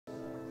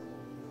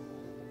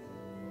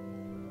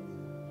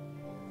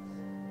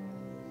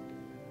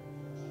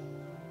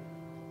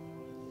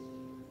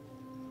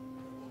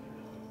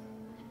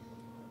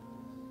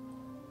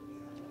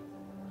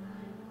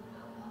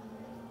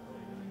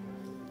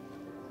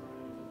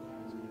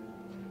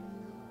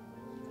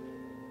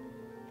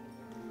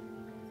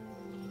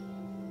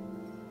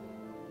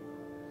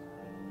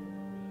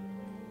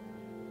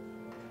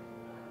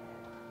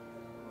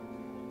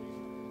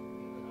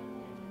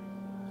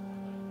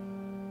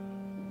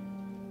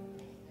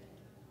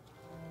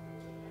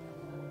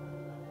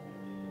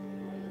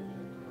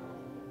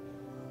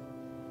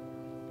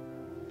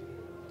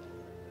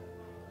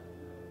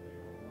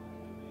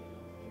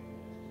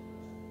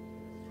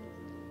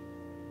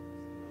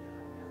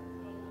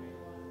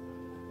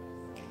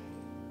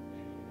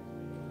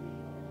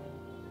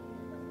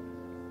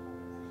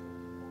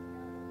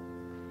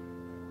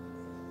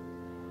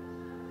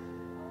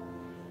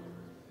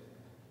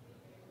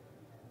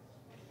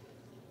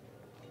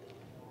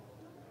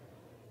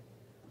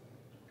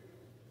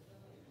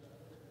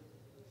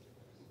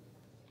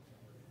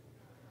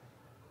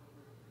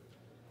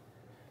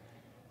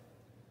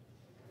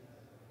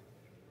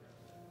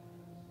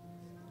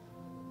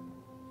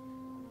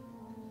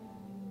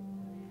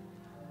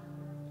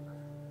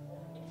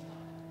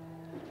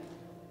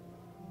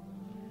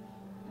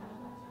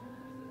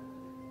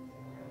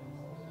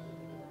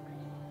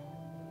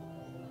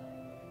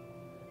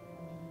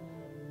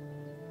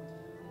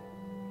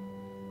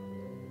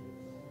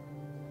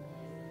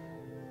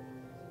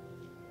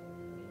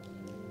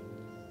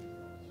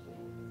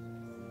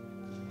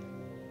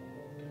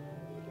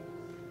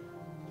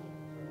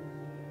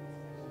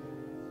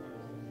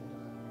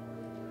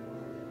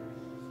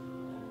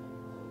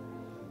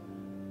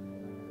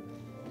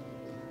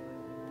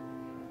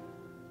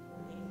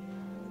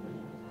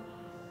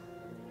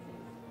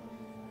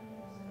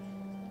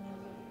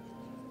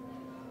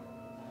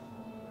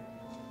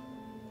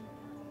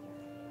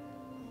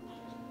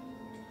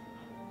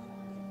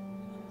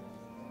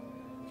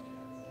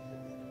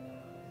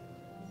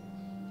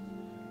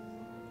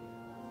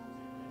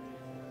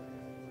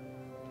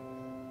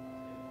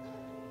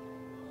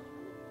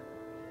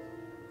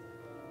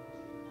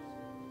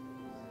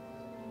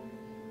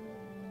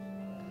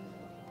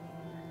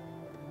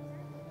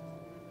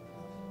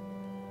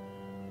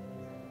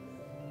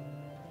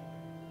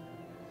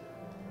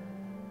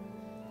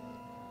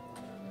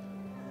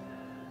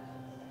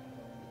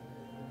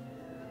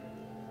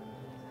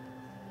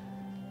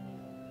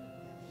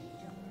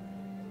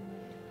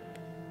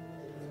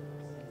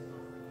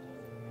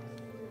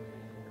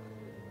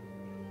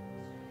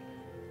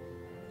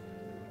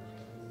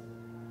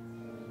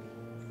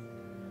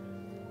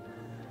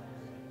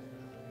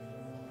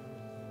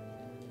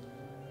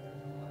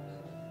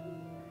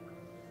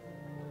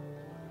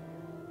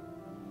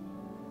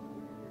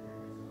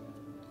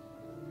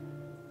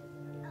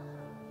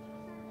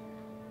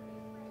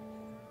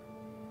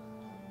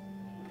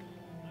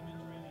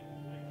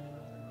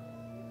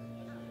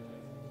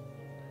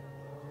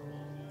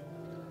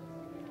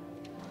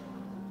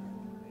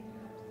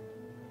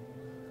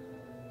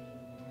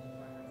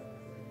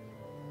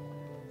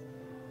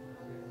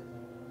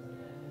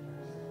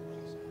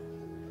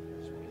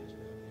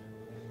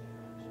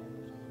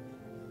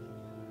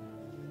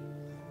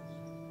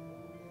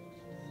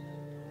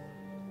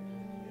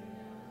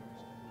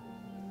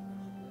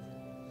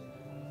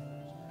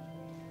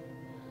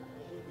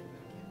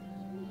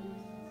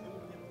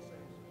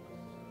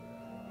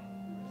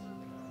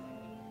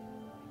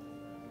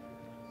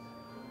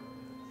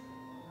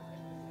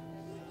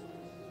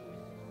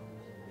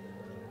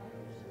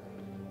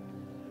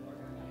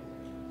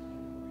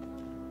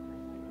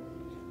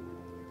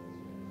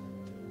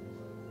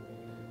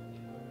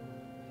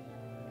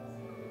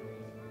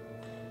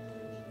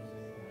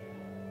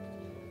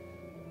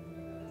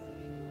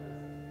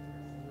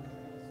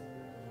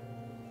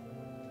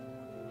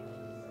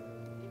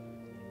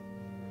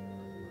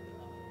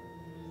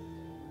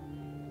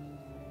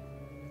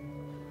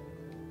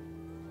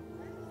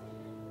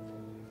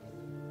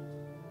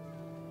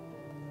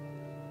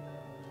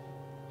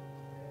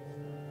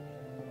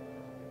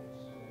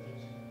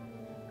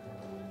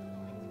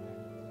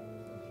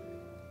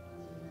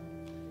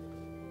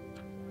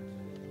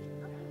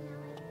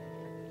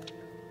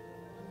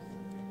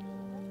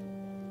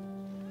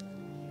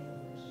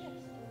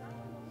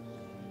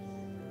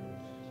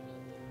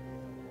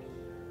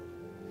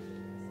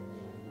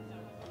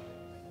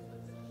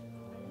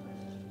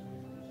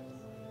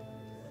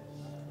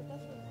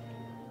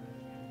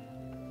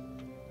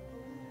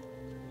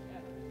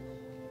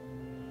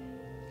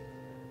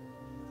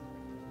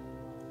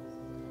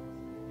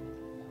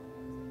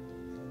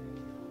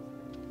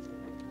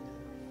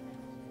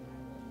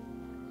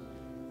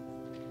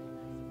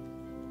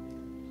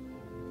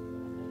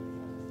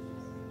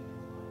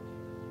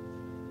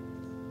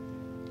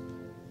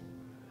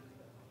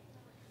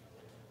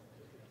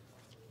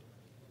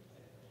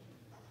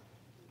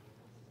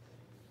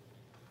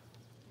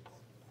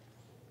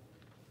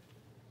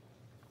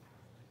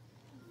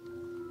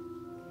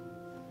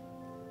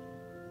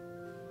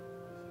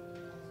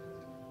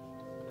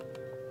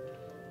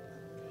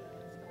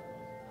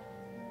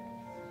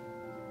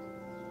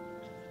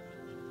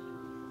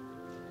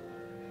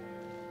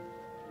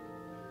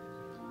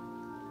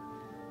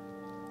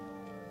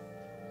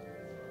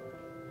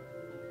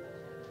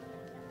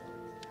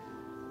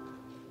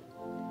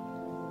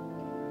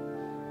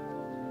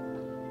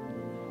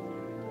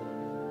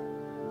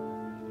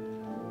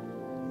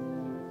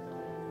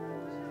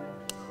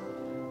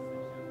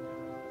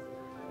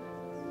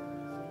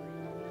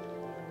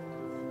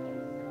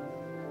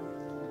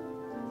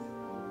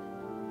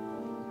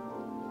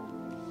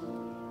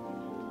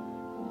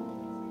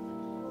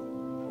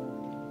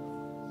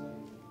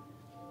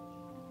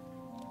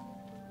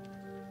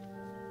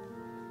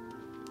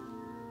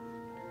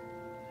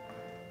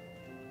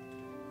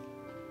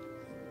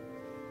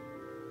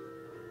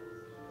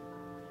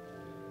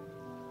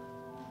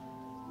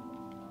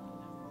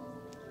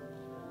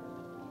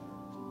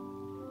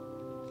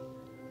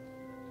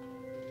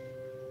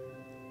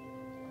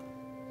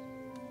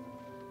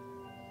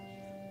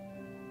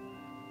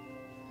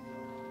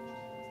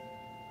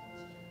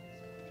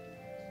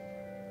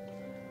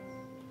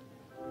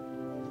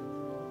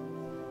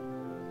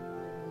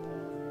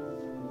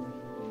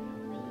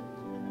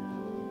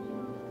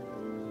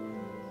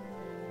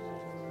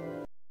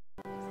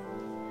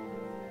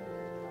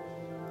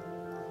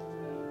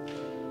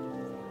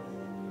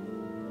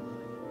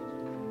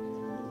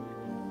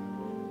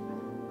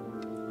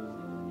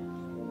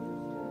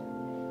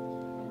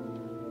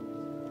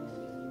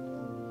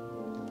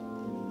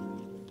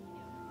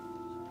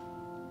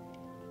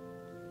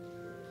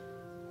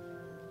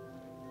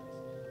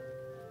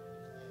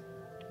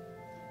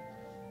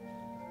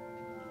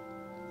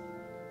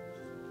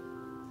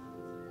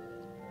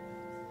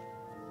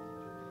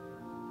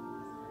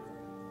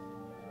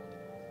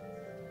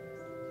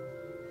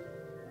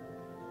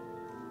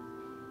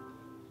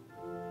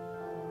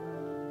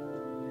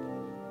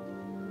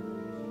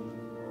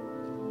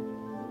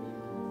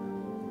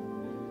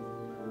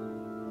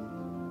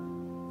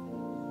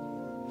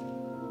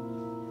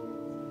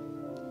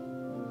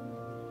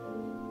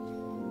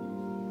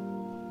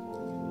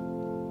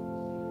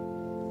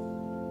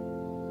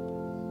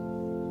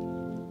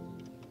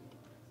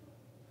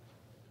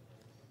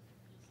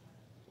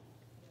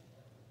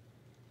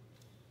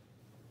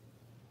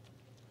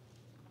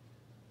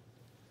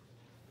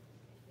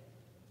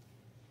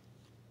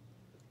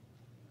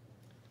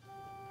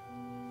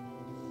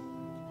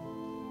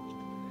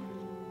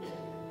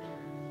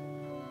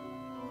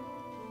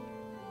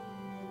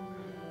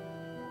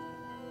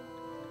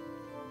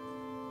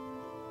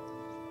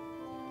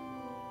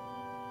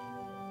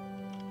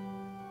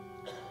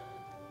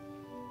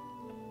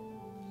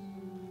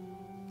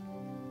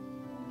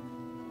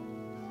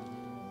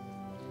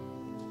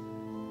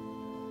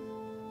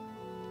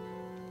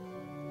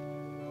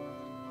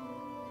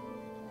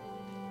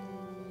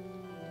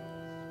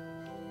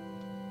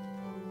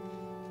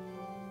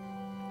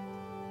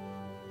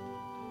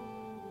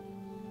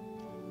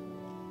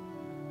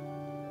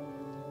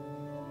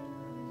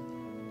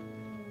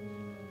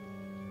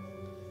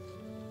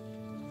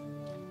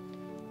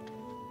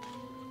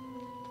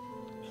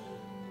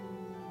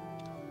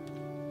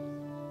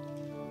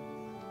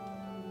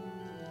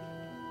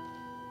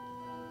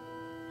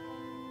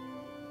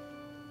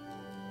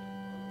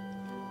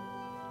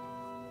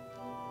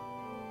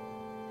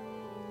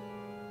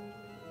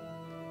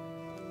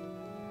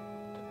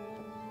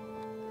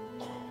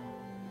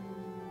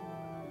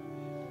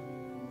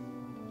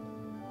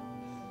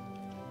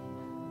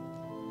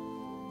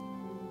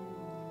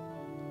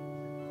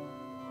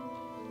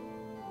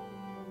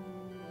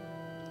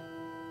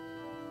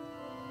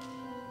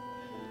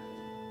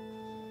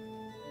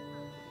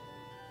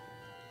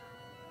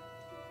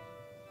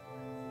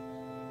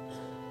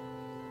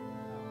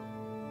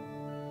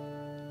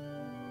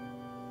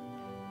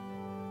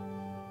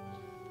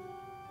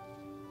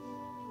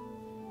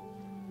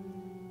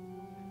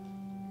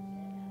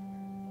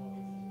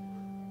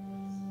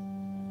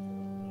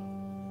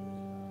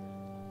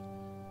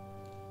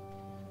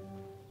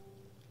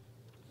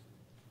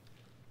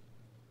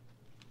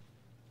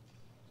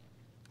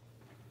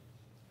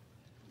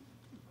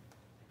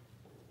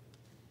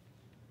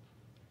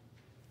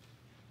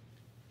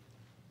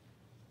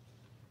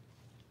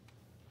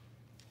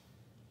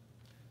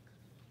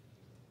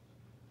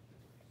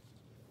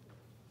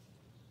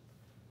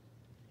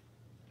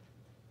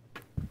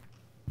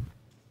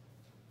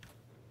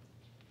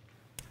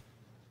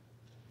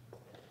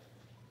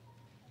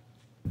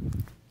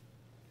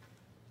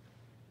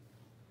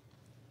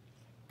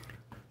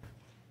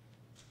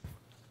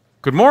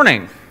Good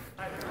morning.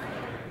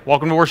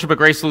 Welcome to worship at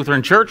Grace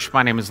Lutheran Church.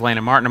 My name is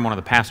Landon Martin. I'm one of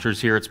the pastors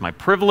here. It's my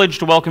privilege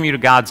to welcome you to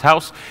God's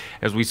house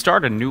as we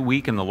start a new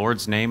week in the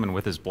Lord's name and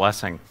with His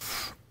blessing.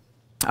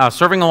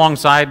 Serving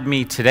alongside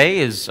me today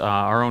is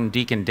our own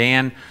Deacon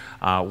Dan,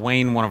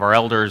 Wayne, one of our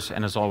elders,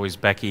 and as always,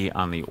 Becky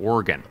on the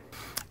organ.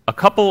 A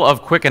couple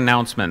of quick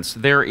announcements.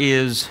 There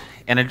is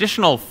an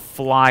additional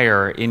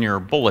flyer in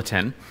your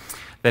bulletin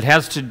that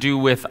has to do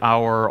with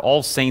our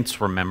All Saints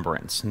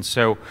Remembrance. And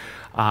so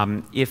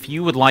if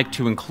you would like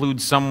to include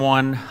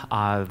someone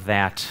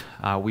that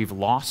we've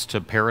lost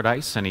to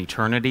paradise and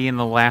eternity in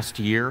the last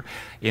year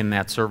in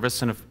that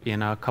service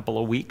in a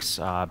couple of weeks,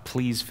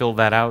 please fill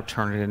that out,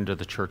 turn it into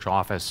the church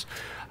office.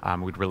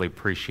 We'd really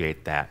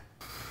appreciate that.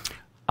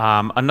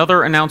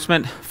 Another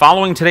announcement,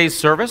 following today's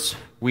service,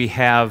 we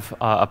have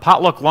a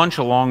potluck lunch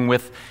along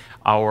with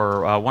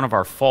our one of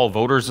our fall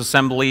voters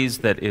assemblies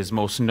that is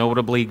most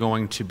notably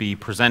going to be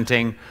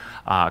presenting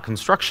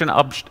construction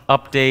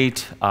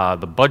update,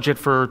 the budget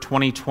for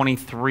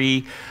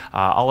 2023.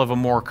 I'll have a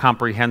more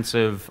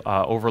comprehensive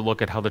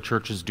overlook at how the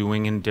church is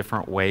doing in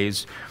different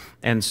ways.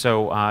 And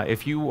so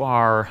if you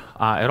are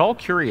at all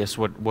curious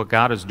what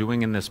God is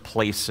doing in this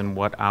place and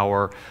what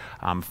our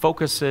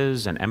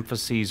focuses and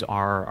emphases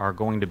are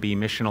going to be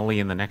missionally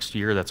in the next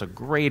year, that's a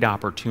great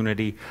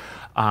opportunity.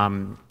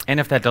 And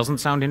if that doesn't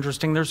sound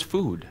interesting, there's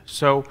food.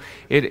 So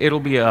it'll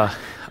be a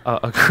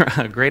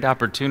great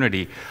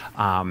opportunity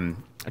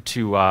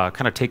to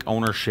kind of take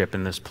ownership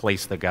in this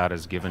place that God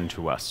has given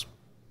to us.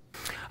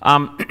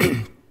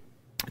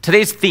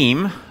 Today's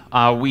theme,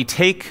 we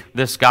take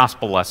this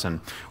gospel lesson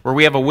where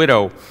we have a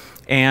widow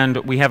and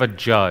we have a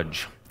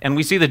judge. And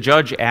we see the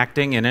judge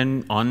acting in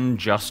an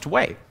unjust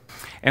way.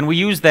 And we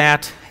use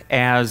that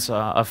as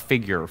a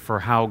figure for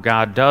how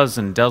God does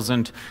and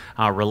doesn't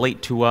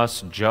relate to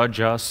us,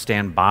 judge us,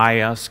 stand by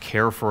us,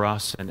 care for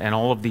us, and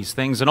all of these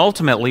things. And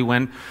ultimately,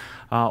 when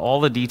all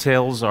the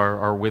details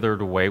are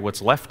withered away,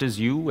 what's left is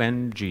you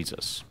and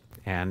Jesus.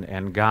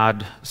 And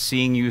God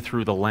seeing you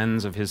through the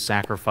lens of His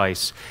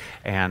sacrifice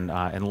and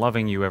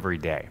loving you every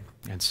day.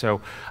 And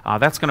so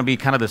that's going to be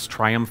kind of this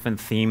triumphant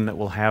theme that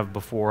we'll have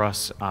before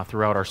us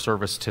throughout our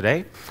service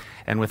today.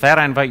 And with that,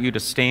 I invite you to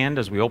stand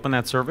as we open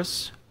that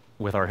service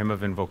with our hymn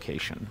of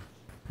invocation.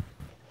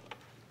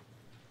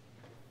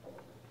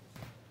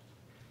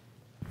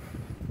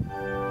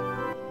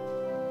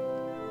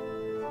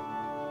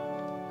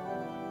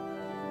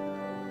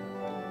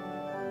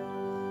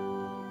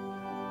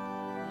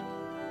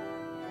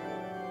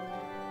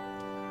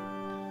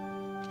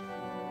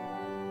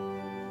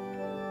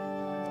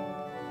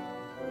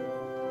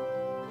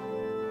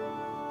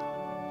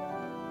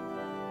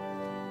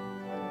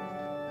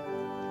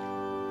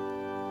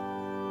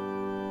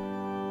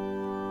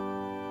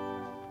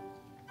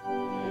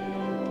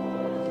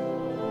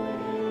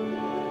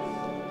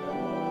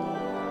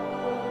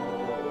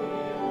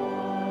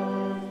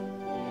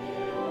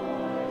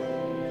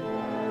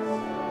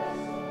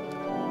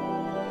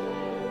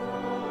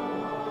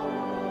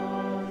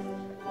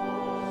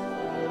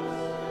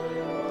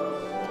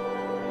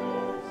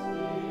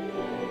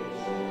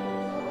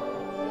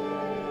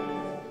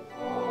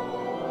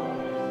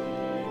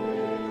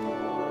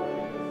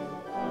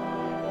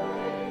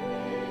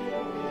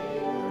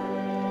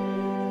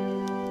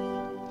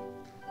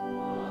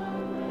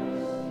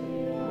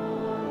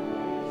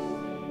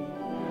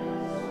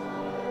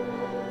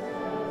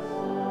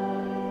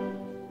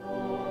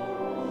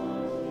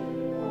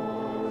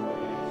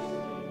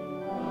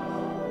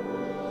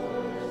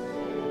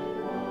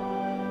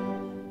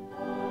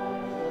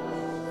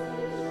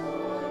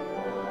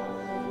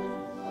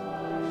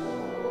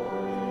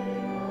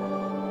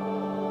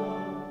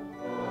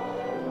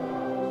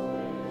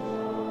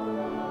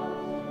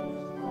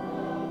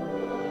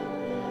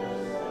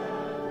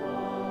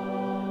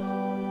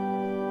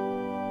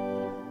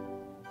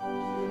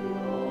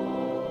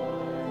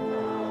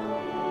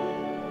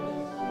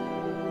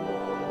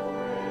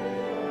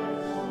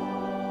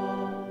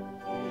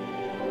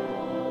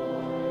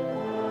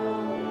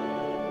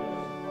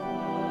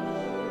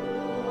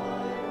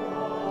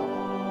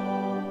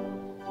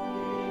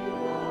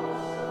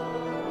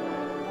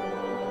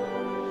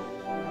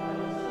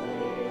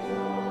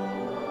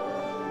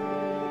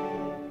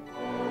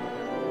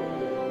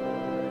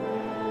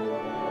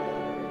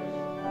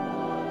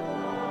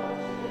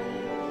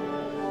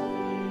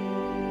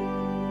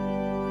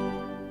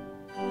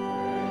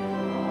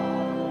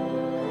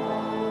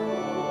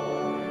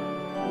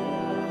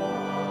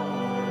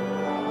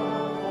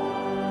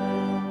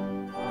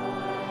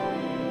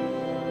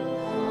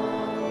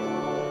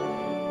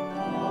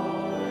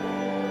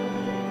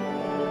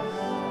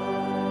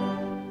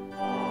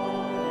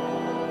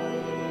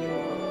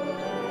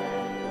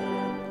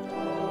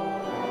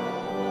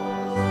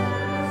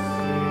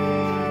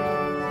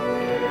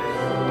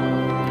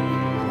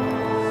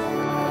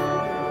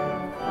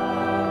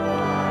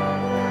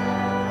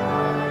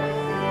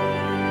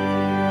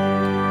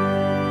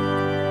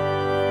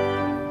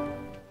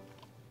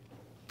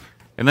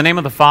 In the name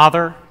of the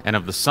Father, and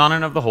of the Son,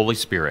 and of the Holy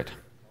Spirit.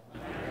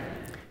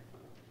 Amen.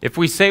 If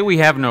we say we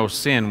have no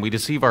sin, we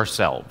deceive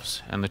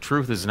ourselves, and the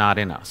truth is not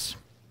in us.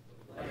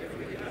 If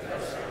we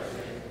confess our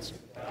sins,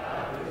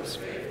 God, who is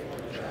faithful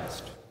and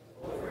just,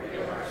 will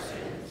forgive our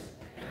sins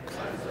and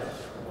cleanse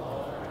us from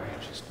all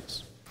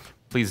unrighteousness.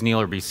 Please kneel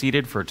or be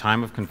seated for a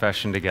time of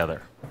confession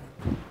together.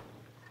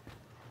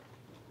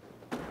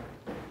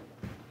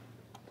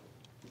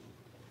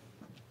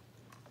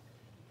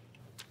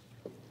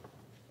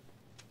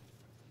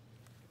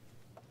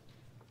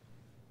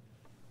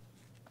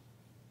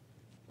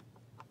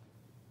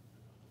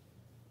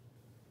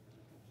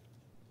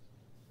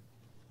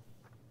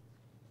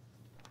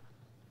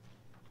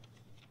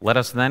 Let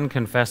us then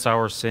confess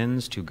our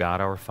sins to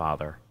God our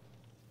Father.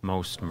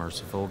 Most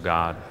merciful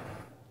God,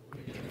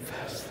 we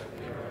confess that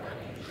we are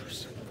unable,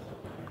 sinful,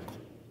 and uncle.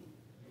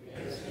 We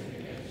have sinned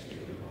against you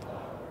in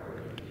thought,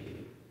 word, and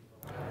deed,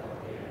 by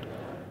what we have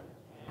done,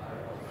 and by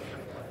what we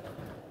have left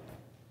undone.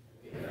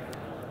 We have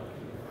not loved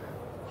you with our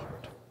whole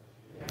heart.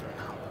 We have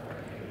not loved our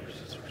neighbors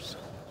as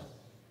ourselves.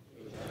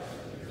 We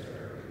justly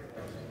deserve your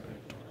present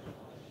victory.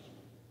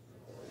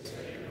 For the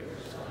sake of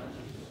your Son,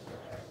 Jesus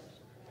Christ,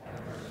 have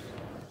mercy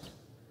on us.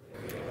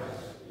 Forgive us,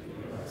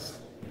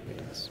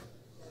 lead us,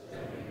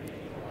 that we may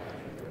delight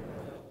in your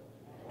will,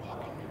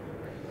 walk in your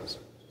ways, to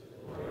the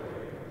glory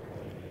of your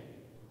holy name.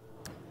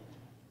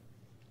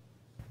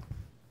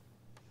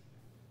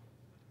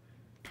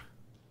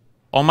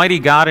 Almighty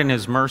God, in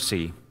his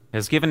mercy,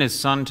 has given his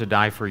Son to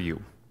die for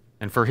you,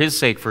 and for his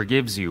sake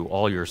forgives you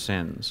all your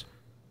sins.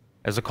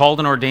 As a called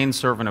and ordained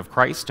servant of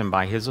Christ, and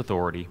by his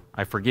authority,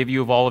 I forgive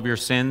you of all of your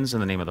sins in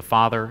the name of the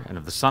Father, and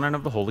of the Son, and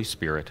of the Holy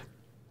Spirit.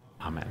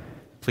 Amen.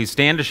 Please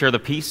stand to share the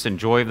peace and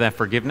joy of that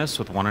forgiveness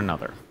with one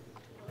another.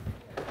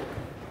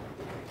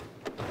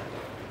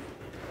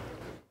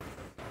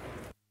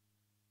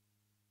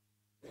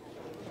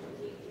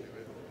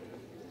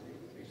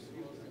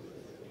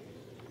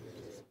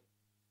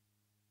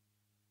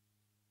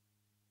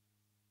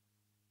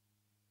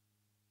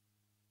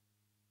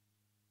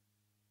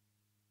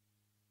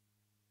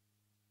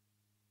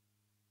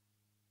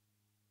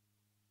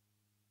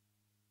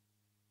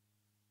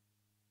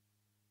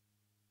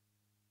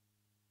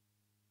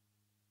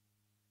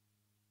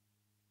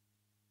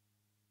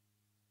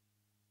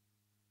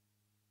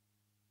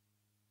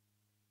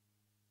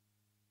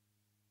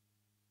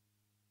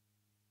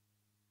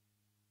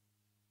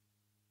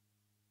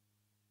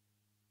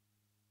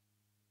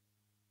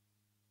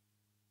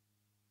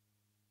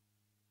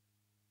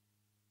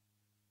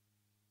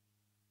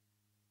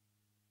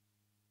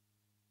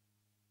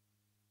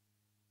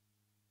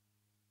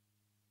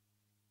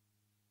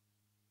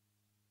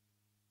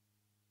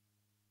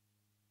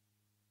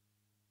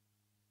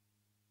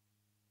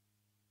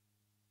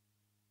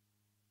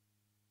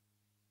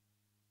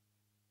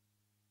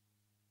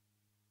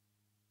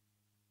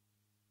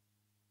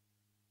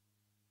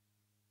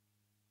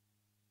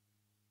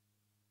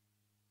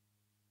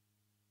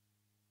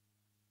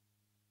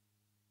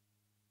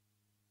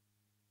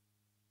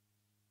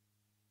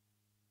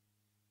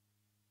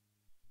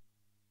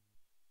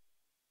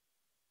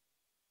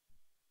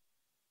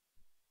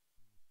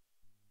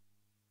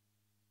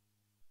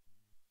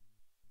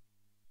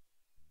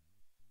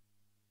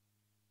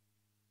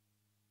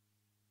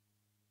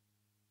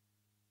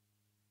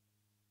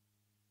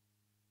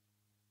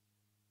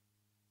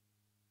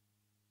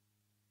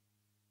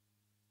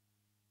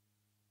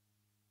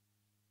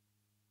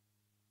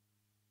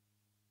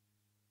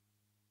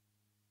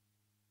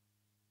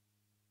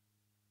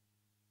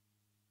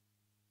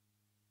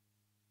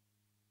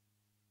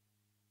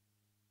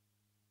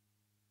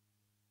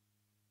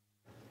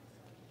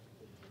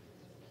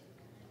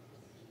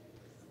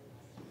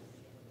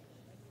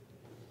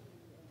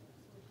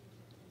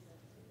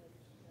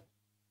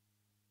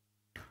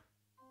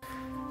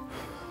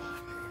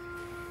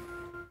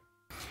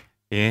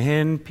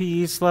 In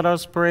peace, let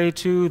us pray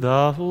to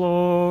the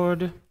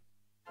Lord.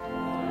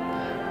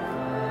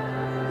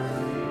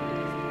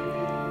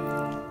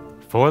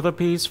 For the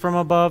peace from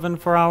above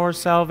and for our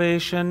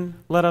salvation,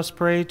 let us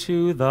pray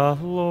to the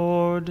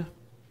Lord.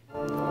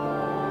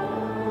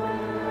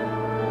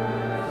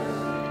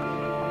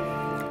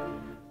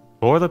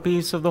 For the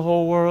peace of the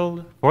whole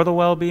world, for the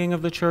well-being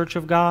of the Church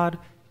of God,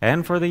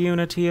 and for the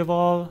unity of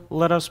all,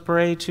 let us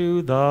pray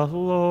to the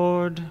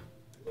Lord.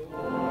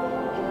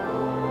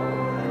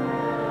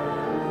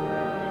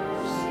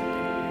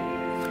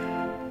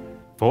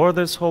 For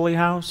this holy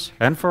house,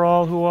 and for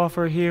all who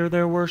offer here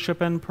their worship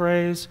and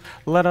praise,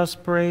 let us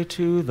pray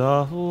to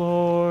the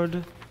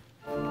Lord.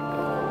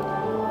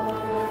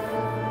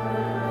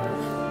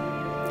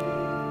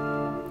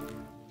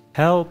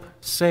 Help,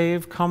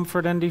 save,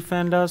 comfort, and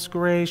defend us,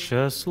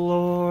 gracious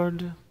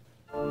Lord.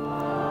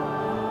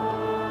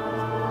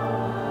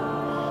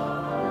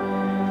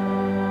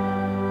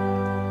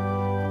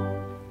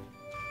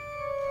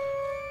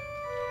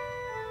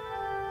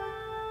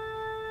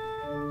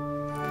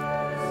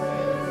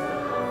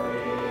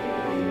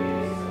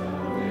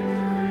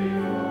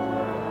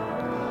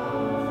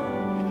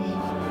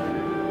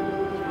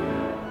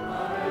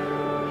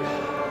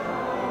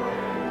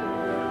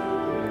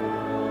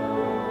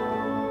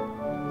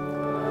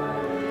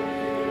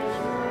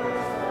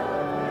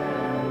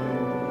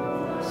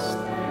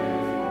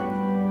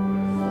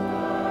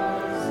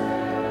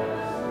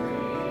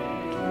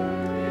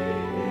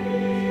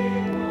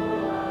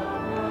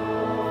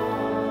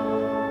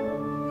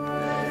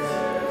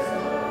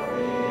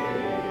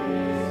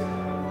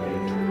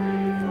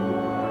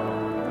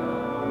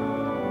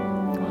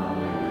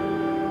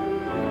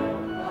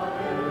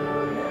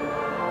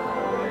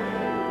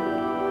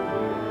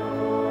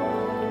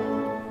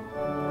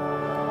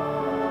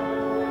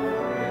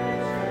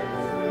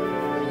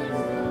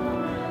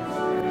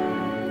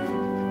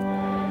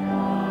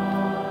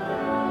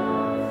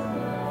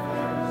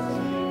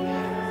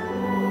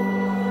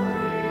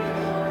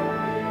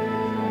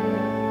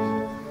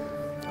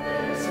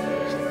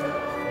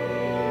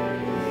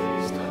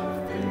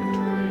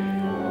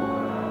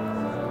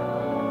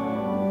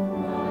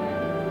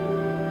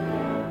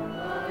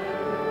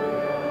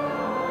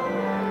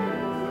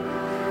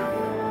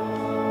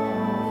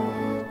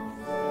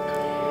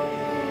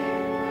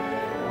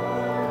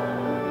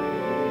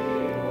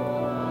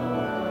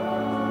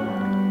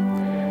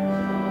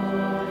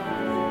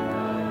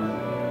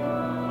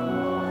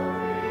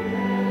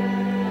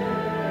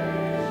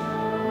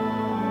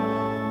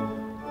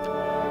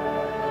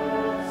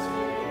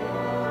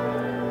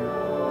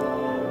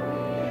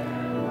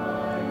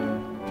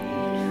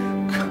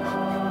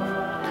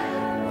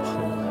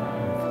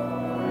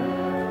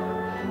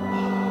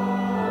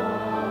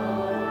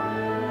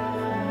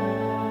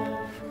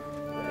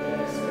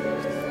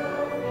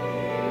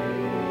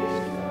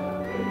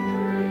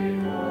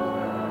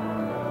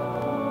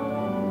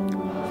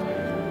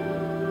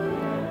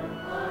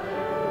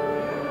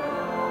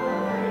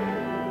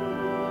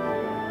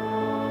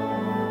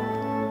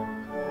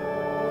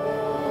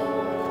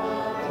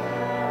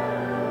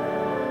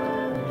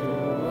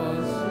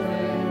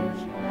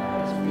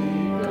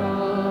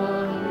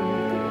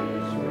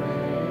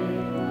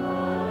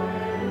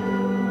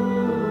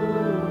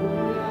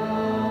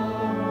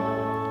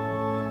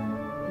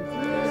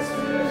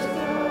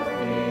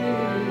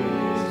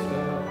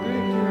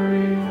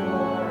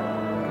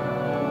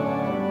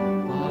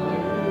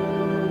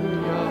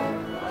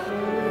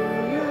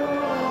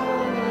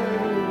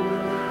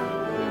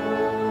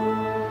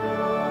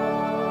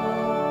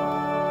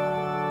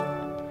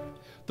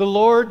 The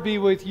Lord be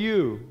with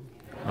you.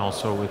 And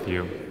also with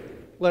you.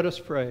 Let us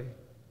pray.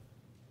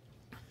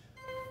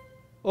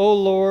 O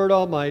Lord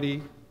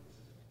Almighty,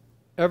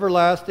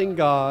 everlasting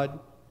God,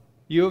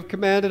 you have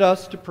commanded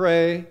us to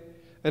pray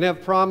and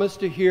have promised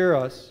to hear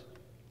us.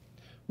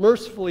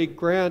 Mercifully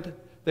grant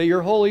that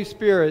your Holy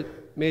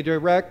Spirit may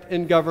direct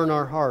and govern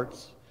our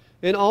hearts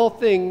in all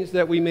things,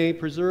 that we may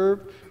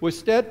preserve with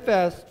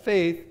steadfast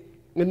faith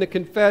in the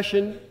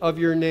confession of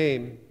your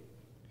name.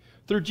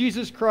 Through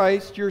Jesus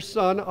Christ, your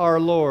Son, our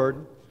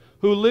Lord,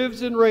 who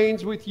lives and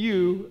reigns with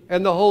you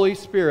and the Holy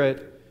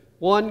Spirit,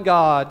 one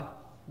God,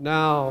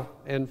 now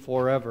and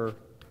forever.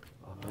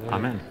 Amen.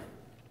 Amen.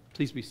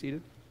 Please be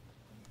seated.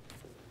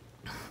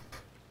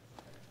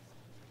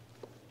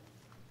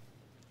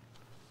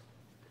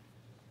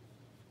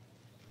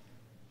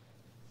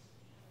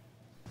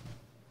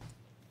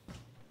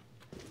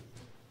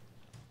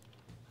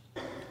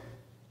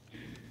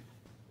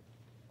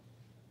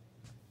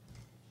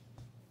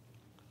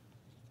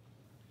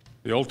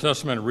 The Old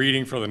Testament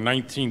reading for the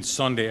 19th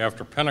Sunday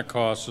after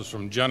Pentecost is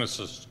from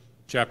Genesis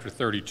chapter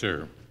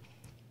 32.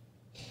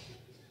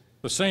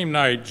 The same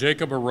night,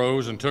 Jacob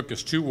arose and took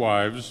his 2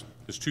 wives,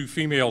 his 2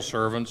 female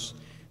servants,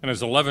 and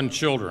his 11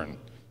 children,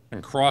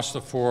 and crossed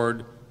the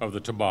ford of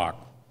the Tabak.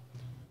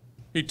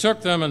 He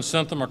took them and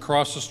sent them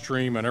across the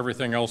stream and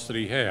everything else that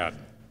he had.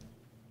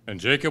 And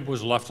Jacob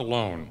was left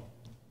alone.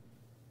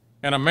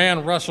 And a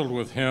man wrestled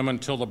with him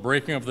until the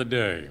breaking of the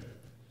day.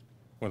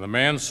 When the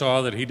man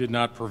saw that he did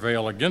not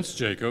prevail against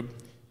Jacob,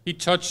 he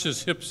touched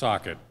his hip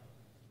socket,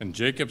 and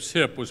Jacob's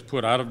hip was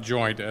put out of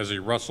joint as he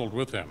wrestled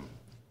with him.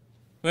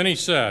 Then he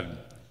said,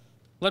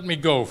 "Let me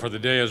go, for the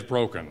day is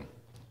broken."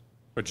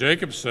 But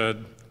Jacob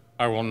said,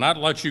 "I will not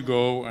let you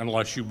go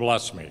unless you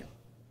bless me."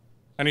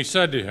 And he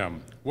said to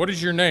him, "What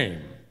is your name?"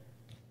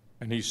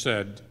 And he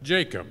said,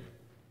 "Jacob."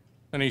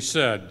 And he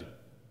said,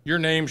 "Your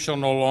name shall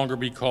no longer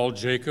be called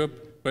Jacob,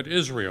 but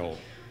Israel,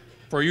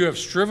 for you have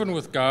striven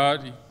with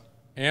God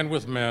and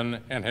with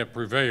men, and have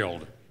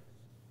prevailed."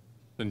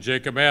 Then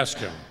Jacob asked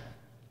him,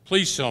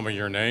 "Please tell me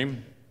your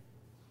name."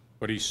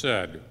 But he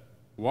said,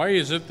 "Why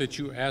is it that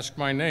you ask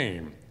my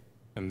name?"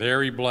 And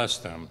there he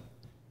blessed them.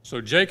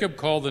 So Jacob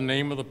called the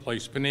name of the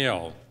place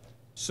Peniel,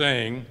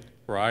 saying,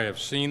 "For I have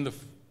seen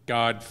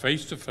God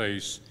face to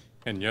face,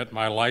 and yet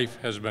my life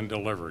has been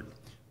delivered."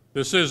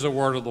 This is the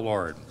word of the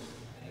Lord.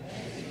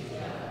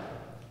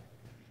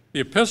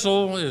 The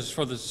epistle is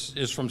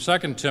from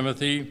 2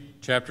 Timothy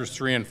chapters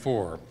 3 and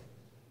 4.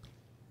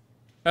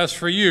 As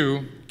for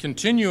you,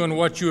 continue in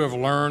what you have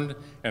learned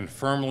and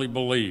firmly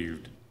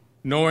believed,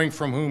 knowing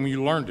from whom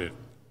you learned it,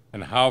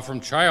 and how from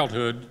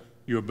childhood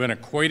you have been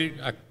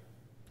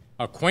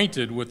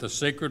acquainted with the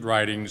sacred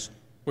writings,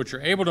 which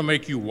are able to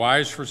make you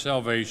wise for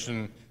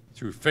salvation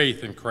through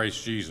faith in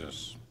Christ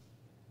Jesus.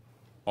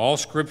 All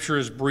Scripture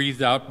is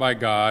breathed out by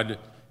God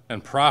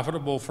and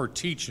profitable for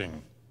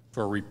teaching,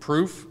 for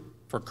reproof,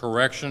 for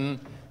correction,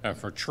 and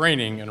for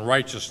training in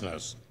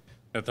righteousness,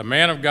 that the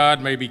man of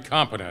God may be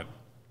competent,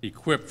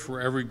 equipped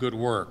for every good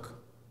work.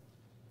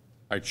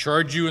 I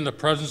charge you in the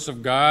presence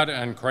of God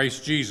and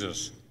Christ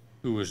Jesus,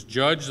 who has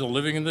judged the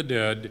living and the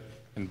dead,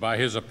 and by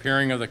his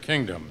appearing of the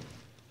kingdom.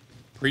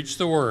 Preach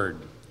the word.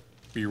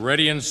 Be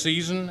ready in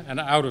season and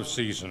out of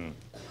season.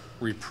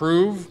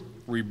 Reprove,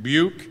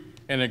 rebuke,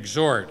 and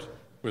exhort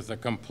with a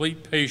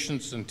complete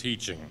patience and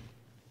teaching.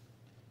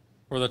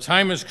 For the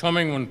time is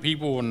coming when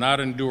people will not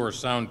endure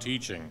sound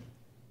teaching,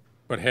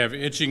 but have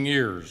itching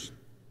ears.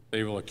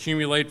 They will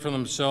accumulate for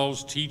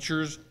themselves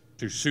teachers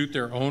to suit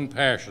their own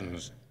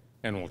passions,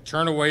 and will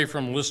turn away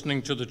from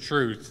listening to the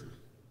truth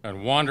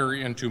and wander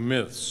into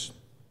myths.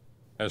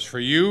 As for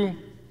you,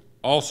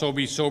 also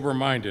be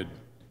sober-minded,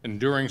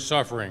 enduring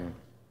suffering,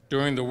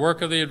 doing the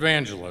work of the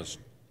evangelist.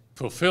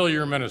 Fulfill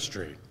your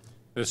ministry.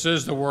 This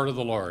is the word of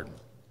the Lord.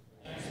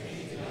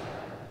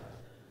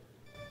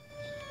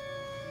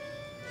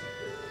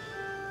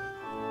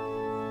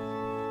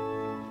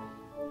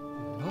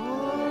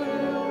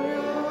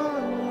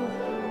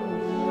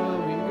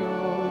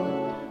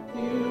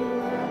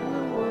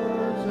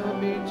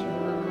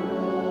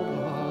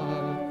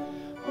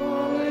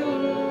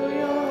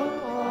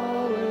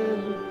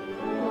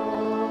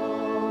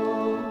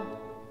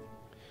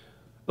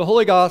 The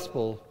Holy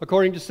Gospel,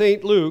 according to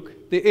St.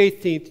 Luke, the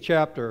 18th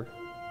chapter.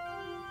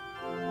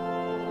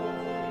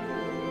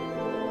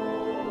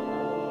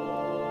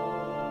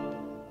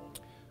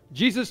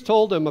 Jesus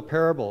told them a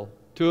parable,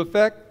 to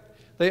effect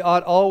they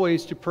ought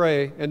always to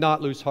pray and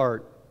not lose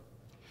heart.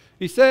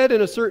 He said,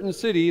 in a certain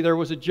city there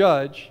was a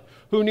judge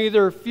who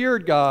neither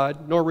feared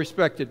God nor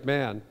respected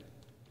man.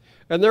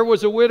 And there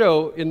was a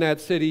widow in that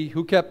city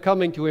who kept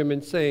coming to him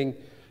and saying,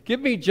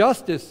 "Give me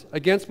justice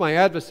against my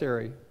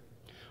adversary."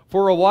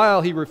 For a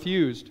while he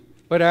refused,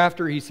 but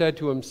after he said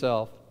to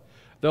himself,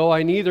 "Though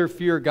I neither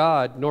fear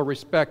God nor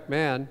respect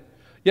man,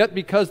 yet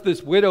because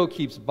this widow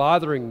keeps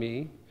bothering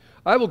me,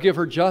 I will give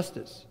her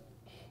justice,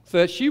 so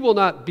that she will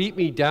not beat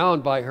me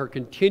down by her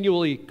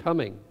continually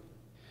coming."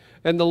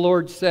 And the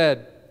Lord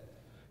said,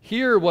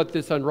 "Hear what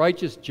this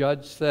unrighteous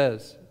judge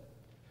says."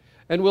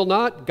 And will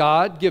not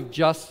God give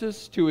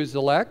justice to his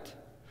elect,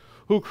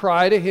 who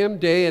cry to him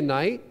day and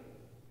night?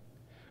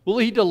 Will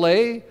he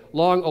delay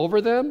long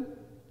over them?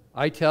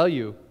 I tell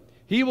you,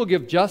 he will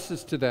give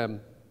justice to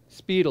them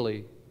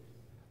speedily.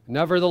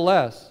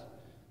 Nevertheless,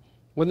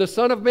 when the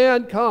Son of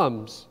Man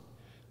comes,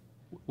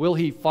 will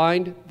he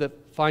find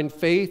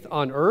faith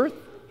on earth?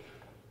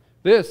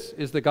 This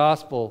is the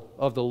gospel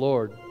of the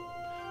Lord.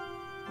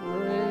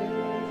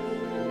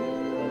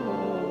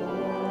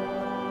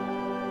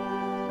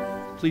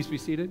 Please be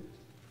seated.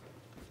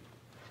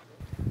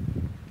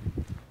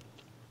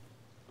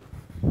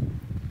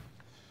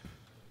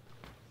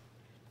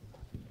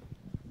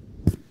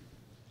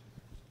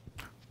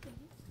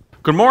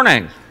 Good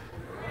morning.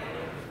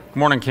 Good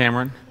morning,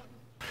 Cameron.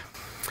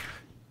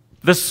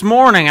 This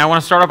morning, I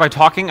want to start off by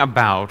talking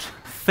about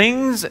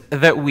things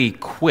that we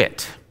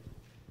quit.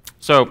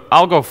 So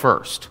I'll go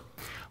first.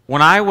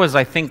 When I was,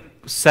 I think,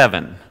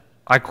 7,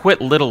 I quit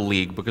Little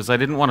League because I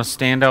didn't want to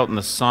stand out in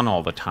the sun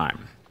all the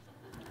time.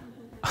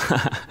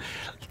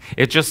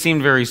 It just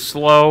seemed very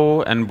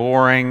slow and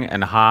boring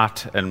and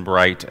hot and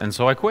bright, and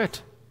so I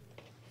quit.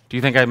 Do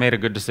you think I made a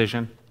good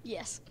decision?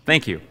 Yes.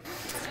 Thank you.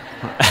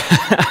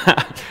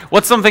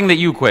 What's something that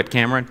you quit,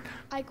 Cameron?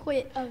 I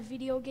quit a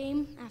video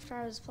game after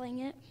I was playing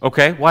it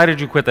Okay, why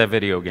did you quit that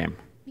video game?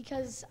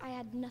 because I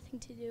had nothing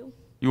to do.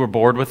 You were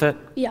bored with it?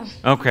 Yeah.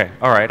 Okay,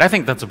 all right. I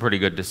think that's a pretty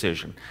good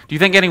decision. Do you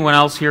think anyone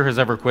else here has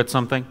ever quit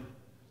something?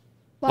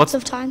 Lots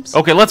of times.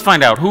 Okay, let's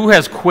find out. Who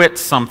has quit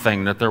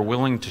something that they're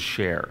willing to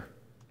share?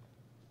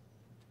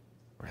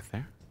 Right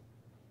there.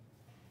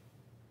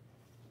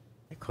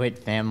 I quit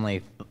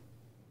family.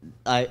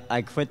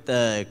 I quit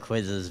the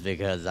quizzes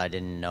because I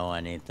didn't know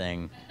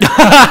anything.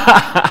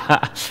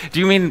 Do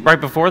you mean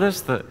right before this,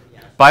 the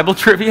Bible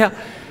trivia?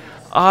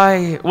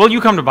 Well,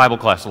 you come to Bible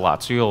class a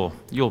lot, so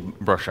you'll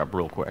brush up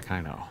real quick. I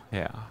know.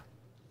 Yeah.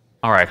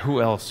 All right.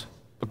 Who else?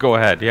 Go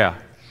ahead. Yeah.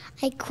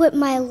 I quit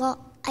my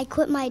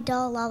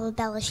doll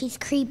Lavabella. She's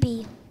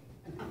creepy.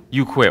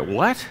 You quit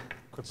what?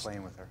 Quit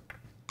playing with her.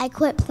 I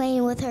quit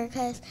playing with her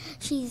because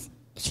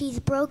she's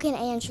broken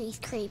and she's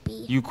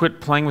creepy. You quit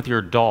playing with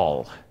your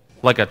doll,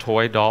 like a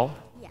toy doll?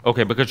 Yeah.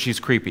 Okay, because she's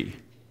creepy.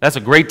 That's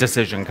a great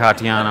decision,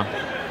 Katiana.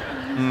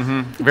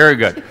 Very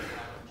good.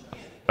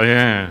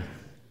 Yeah.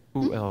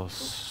 Who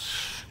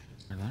else?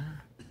 Are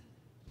there?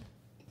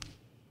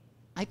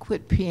 I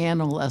quit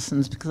piano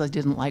lessons because I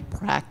didn't like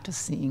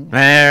practicing.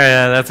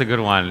 Yeah, that's a good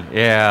one.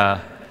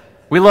 Yeah.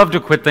 We love to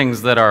quit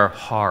things that are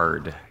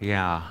hard.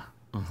 Yeah.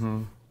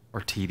 Or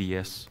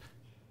tedious.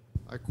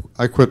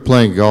 I quit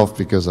playing golf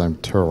because I'm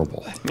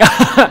terrible.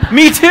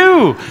 Me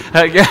too!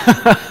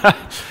 Yeah.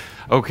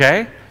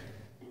 Okay.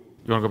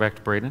 You want to go back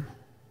to Braden?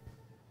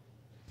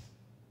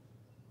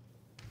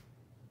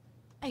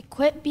 I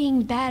quit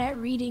being bad at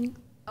reading.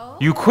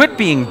 You quit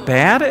being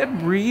bad at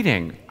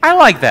reading. I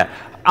like that.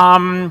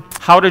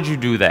 How did you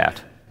do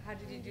that? How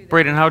did you do that?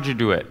 Braden, how'd you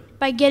do it?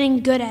 By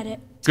getting good at it.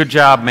 Good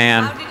job,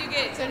 man. How did you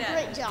get good at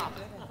it? Great job.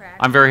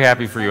 I'm very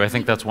happy for you. I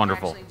think that's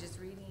wonderful. Actually just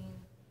reading.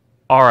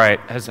 All right.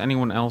 Has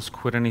anyone else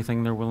quit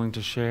anything they're willing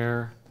to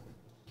share?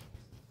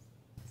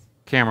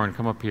 Cameron,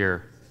 come up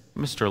here.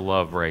 Mr.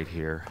 Love right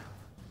here.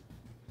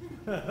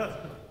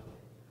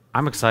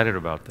 I'm excited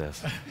about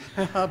this.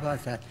 How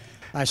about that?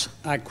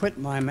 I quit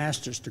my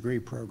master's degree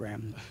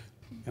program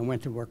and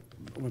went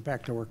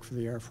back to work for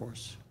the Air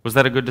Force. Was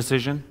that a good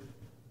decision?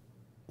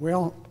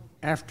 Well,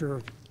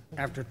 after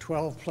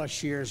 12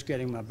 plus years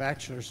getting my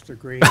bachelor's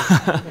degree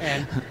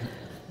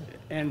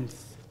and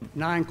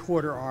 9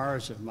 quarter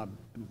hours of my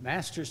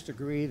master's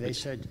degree, they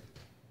said,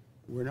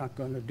 we're not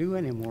going to do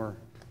any more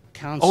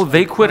counseling. Oh,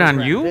 they quit on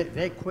program." you?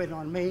 They quit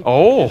on me.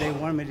 Oh. And they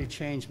wanted me to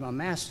change my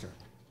master.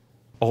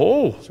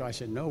 Oh, So I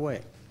said, no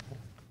way.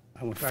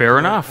 I went back Fair to work-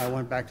 enough. I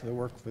went back to the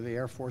work for the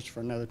Air Force for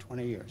another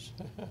 20 years.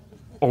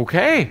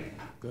 okay.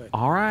 Good.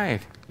 All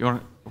right. You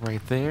want right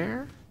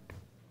there?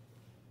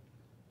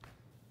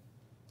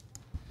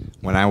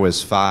 When I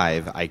was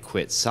 5, I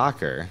quit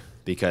soccer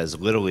because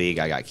Little League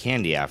I got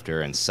candy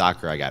after, and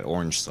soccer I got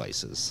orange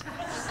slices.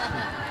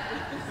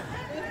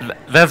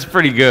 That's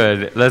pretty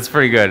good. That's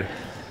pretty good.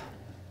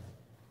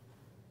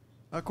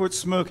 I quit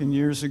smoking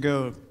years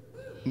ago.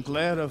 I'm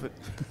glad of it.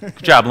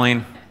 Good job,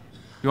 Lane.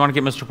 You want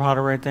to get Mr.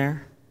 Potter right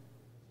there?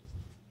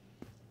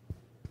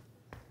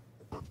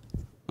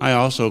 I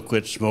also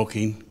quit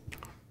smoking.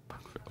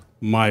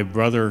 My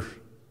brother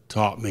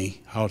taught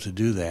me how to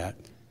do that.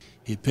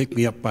 He picked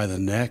me up by the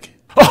neck,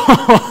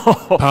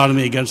 pounded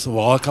me against the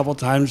wall a couple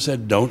times, and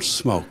said, "Don't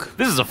smoke."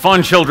 This is a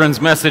fun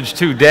children's message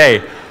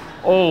today.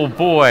 Oh,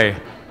 boy.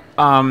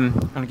 I'm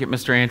going to get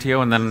Mr.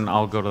 Antio, and then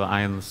I'll go to the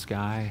eye in the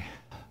sky.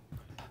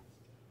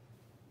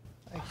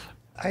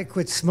 I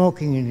quit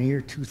smoking in the year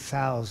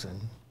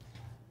 2000,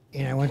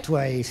 and I went to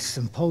a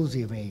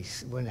symposium,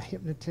 when a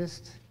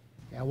hypnotist.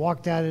 I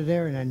walked out of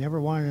there, and I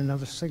never wanted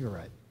another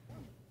cigarette.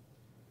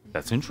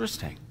 That's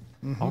interesting.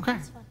 Okay.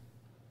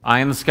 Eye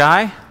in the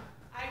sky?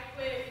 I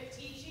quit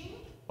teaching.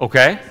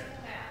 Okay.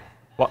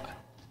 What?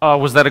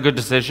 Was that a good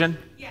decision?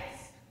 Yes.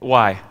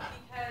 Why?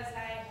 Because I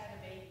had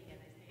a baby and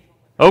I stayed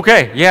home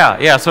Okay,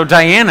 yeah. So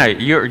Diana,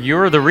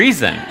 you're the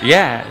reason.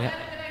 Yeah.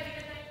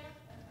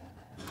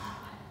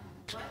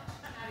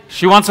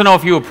 She wants to know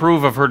if you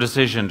approve of her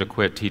decision to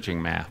quit teaching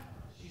math.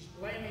 She's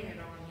blaming it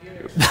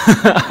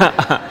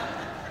on you.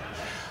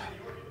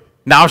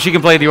 Now she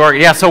can play the organ.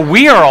 Yeah, so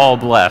we are all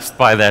blessed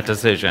by that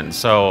decision.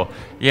 So,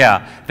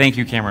 yeah, thank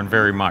you, Cameron,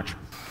 very much.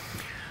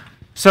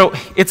 So,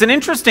 it's an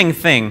interesting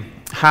thing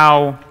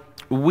how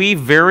we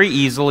very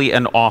easily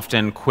and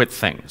often quit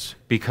things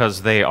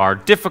because they are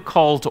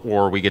difficult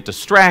or we get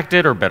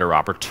distracted or better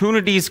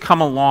opportunities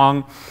come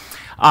along.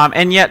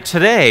 And yet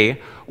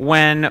today,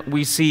 when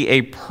we see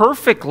a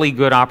perfectly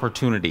good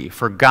opportunity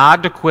for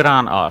God to quit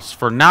on us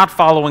for not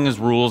following his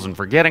rules and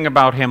forgetting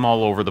about him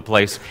all over the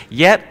place,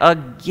 yet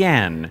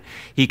again,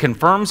 he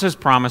confirms his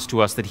promise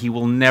to us that he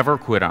will never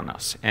quit on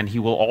us, and he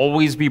will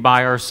always be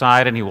by our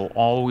side, and he will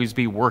always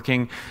be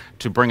working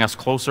to bring us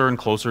closer and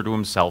closer to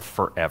himself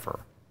forever.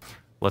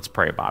 Let's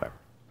pray about it.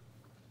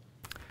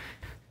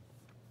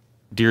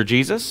 Dear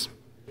Jesus,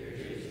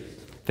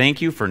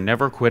 thank you for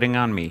never quitting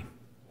on me.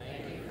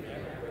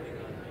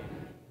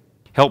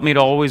 Help me to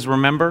always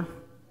remember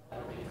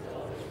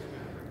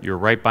you're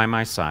right by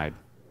my side.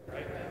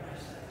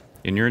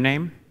 In your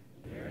name,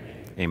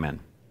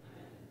 amen.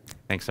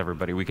 Thanks,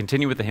 everybody. We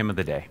continue with the hymn of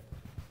the day.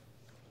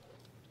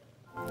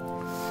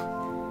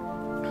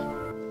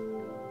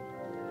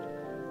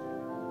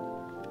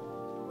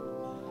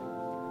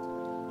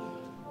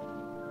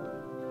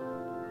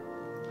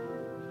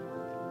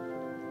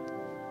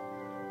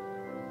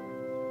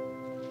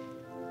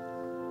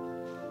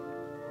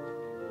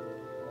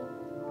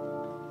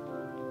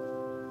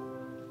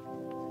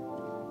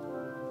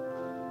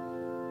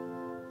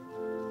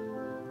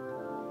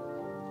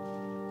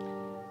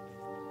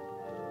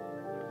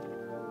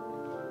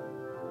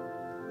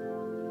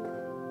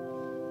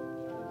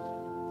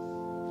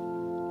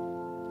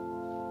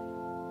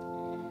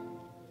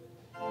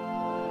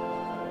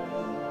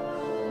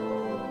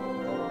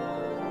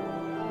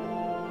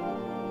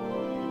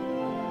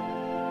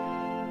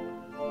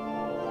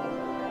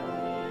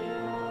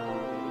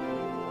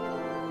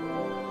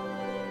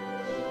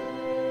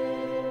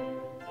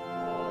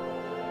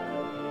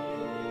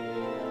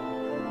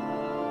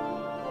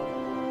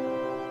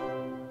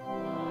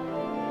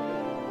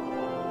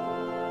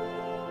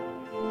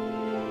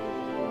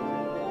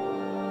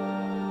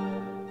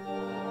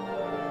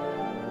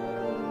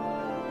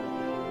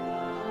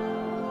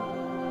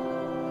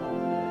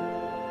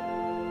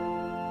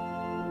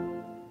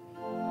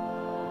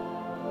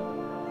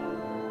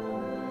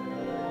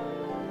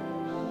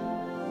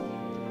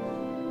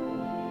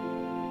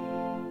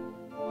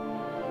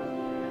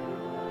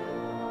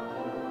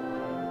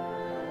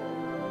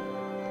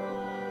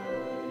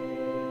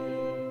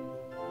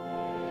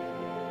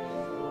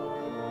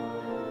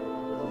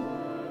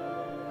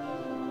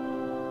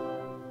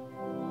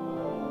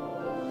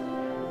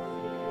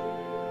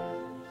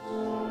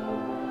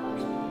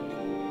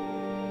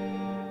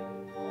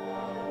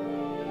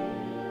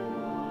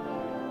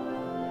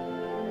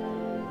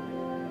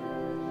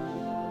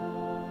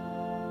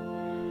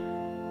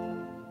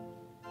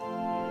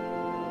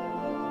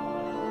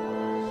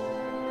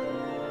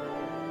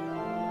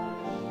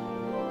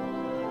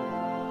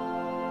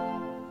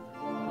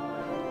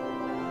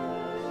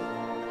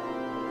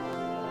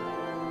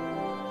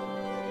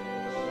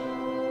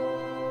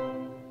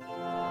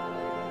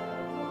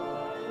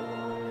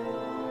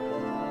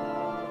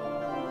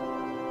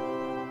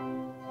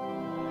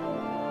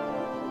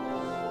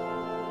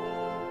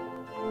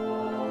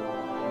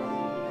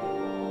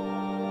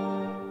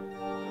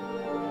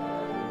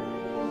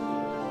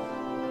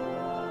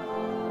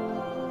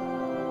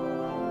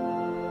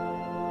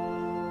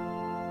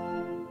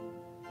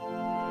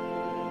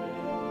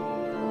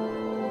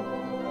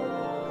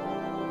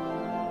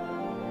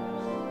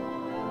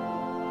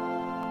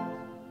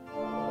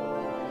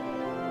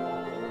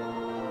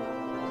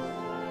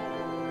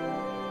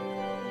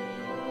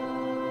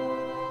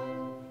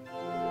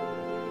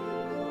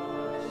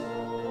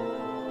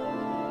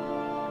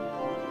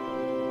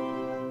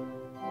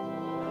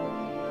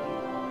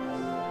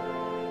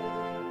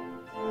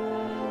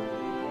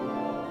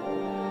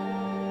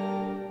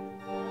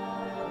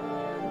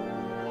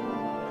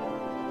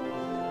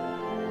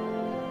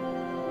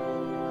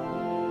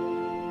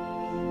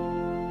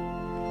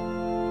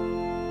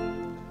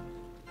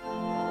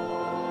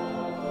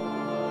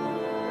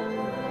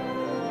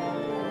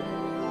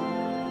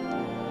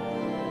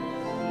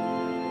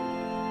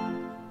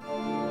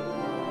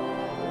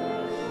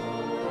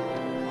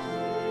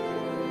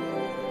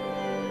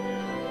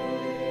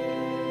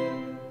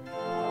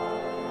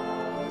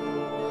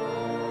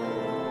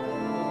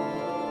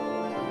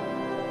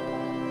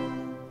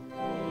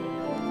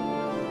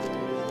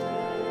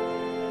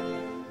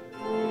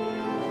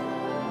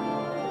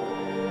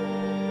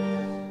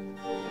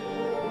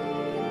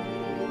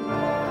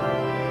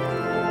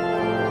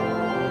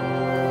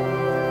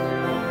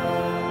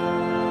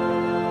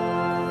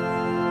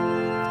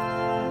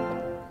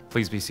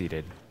 Please be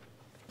seated.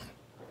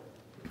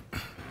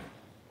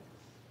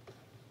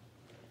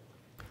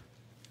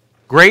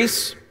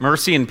 Grace,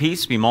 mercy, and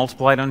peace be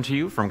multiplied unto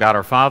you from God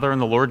our Father and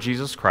the Lord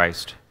Jesus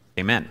Christ.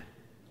 Amen.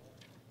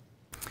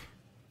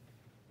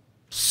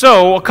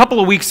 So, a couple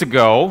of weeks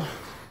ago,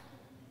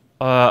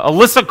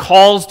 Alyssa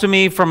calls to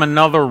me from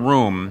another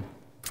room,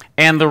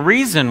 and the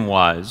reason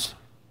was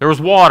there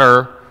was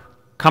water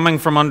coming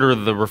from under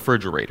the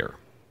refrigerator.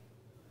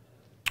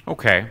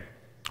 Okay.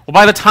 Well,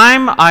 by the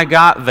time I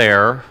got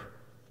there,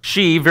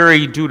 she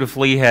very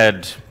dutifully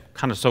had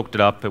kind of soaked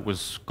it up. It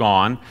was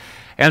gone.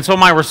 And so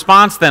my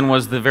response then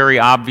was the very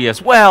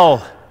obvious,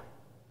 well,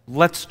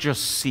 let's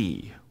just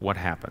see what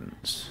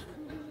happens.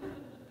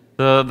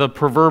 The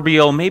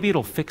proverbial, maybe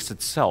it'll fix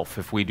itself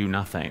if we do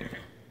nothing.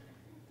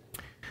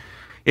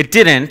 It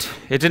didn't.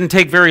 It didn't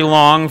take very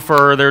long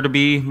for there to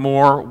be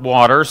more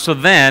water. So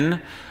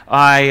then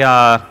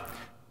I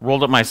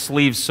rolled up my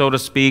sleeves, so to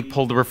speak,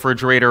 pulled the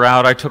refrigerator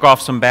out. I took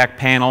off some back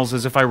panels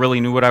as if I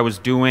really knew what I was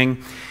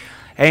doing.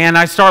 And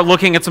I start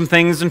looking at some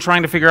things and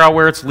trying to figure out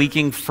where it's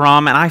leaking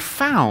from. And I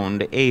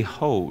found a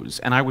hose,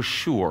 and I was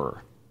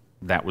sure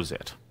that was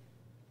it.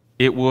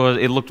 It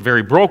looked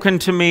very broken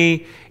to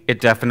me. It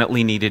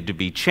definitely needed to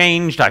be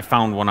changed. I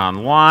found one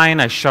online.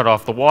 I shut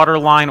off the water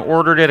line,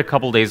 ordered it a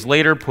couple days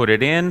later, put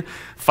it in,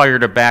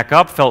 fired it back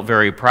up, felt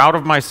very proud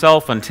of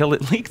myself until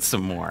it leaked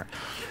some more.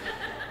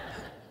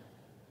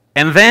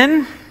 And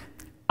then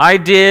I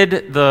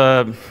did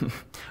the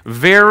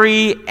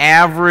very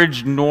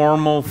average,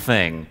 normal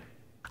thing.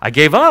 I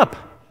gave up.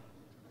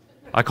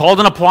 I called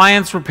an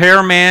appliance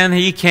repairman.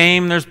 He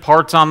came. There's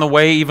parts on the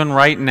way even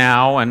right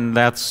now, and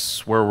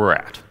that's where we're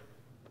at.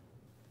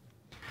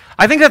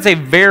 I think that's a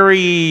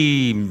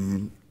very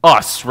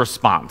us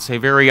response, a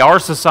very our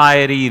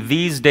society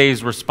these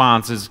days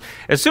response is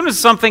as soon as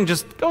something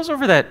just goes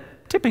over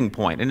that tipping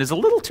point and is a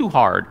little too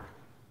hard,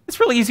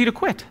 it's really easy to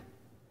quit.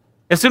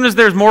 As soon as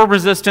there's more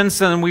resistance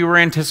than we were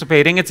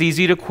anticipating, it's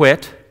easy to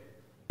quit.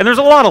 And there's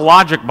a lot of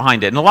logic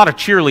behind it and a lot of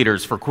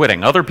cheerleaders for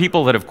quitting, other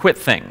people that have quit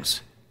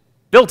things.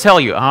 They'll tell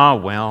you, oh,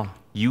 well,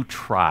 you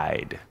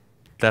tried.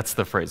 That's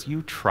the phrase,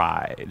 you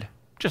tried.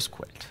 Just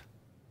quit.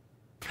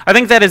 I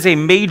think that is a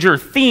major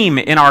theme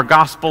in our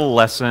gospel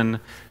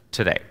lesson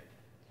today.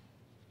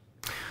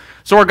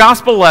 So our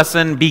gospel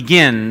lesson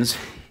begins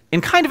in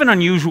kind of an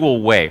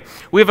unusual way.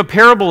 We have a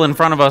parable in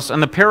front of us,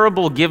 and the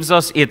parable gives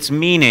us its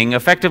meaning,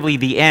 effectively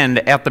the end,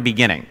 at the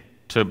beginning,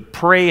 to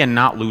pray and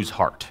not lose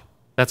heart.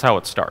 That's how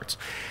it starts.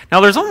 Now,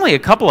 there's only a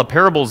couple of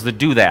parables that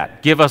do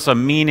that, give us a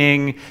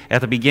meaning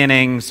at the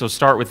beginning, so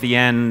start with the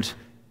end.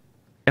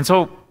 And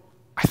so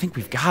I think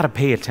we've got to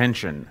pay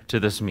attention to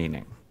this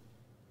meaning.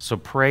 So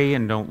pray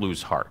and don't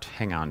lose heart.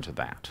 Hang on to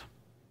that.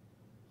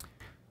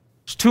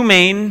 There's two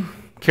main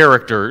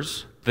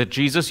characters that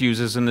Jesus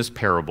uses in this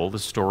parable, the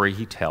story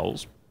he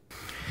tells.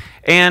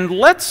 And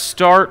let's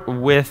start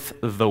with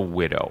the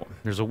widow.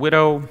 There's a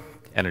widow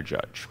and a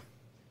judge.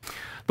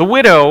 The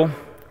widow,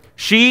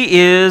 she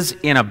is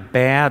in a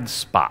bad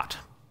spot.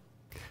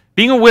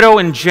 Being a widow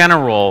in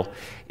general,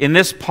 in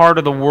this part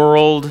of the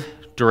world,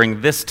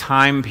 during this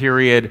time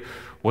period,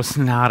 was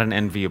not an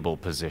enviable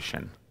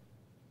position.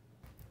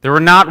 There were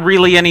not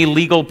really any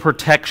legal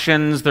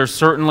protections. There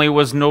certainly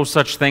was no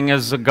such thing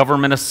as a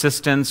government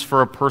assistance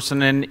for a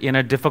person in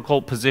a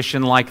difficult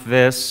position like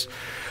this.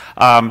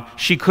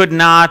 She could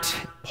not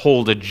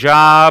hold a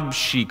job.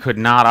 She could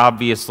not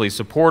obviously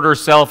support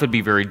herself. It'd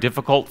be very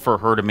difficult for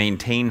her to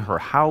maintain her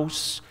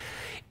house.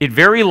 It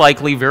very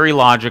likely, very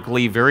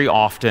logically, very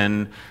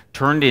often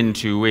turned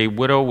into a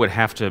widow would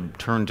have to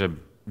turn to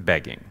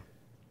begging.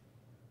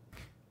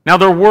 Now,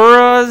 there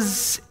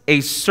was a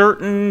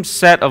certain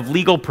set of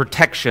legal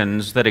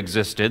protections that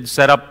existed,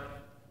 set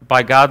up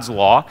by God's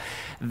law,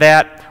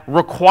 that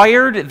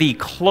required the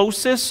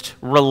closest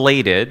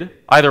related,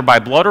 either by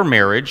blood or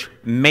marriage,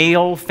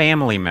 male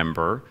family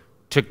member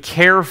to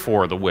care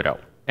for the widow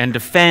and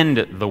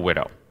defend the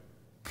widow.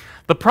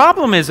 The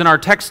problem is, in our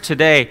text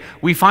today,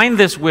 we find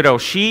this widow,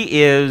 she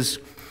is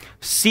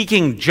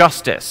seeking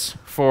justice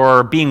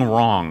for being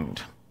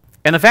wronged.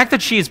 And the fact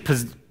that she is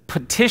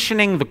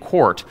petitioning the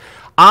court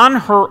on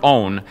her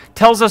own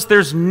tells us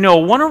there's no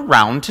one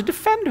around to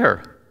defend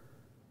her.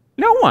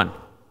 No one.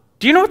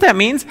 Do you know what that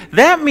means?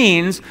 That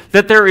means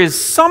that there is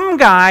some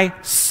guy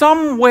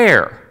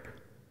somewhere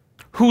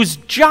whose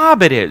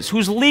job it is,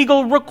 whose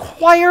legal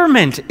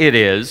requirement it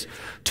is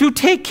to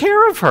take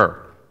care of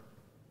her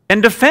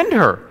and defend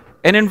her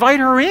and invite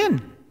her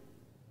in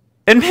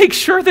and make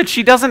sure that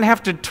she doesn't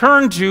have to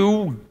turn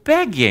to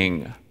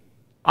begging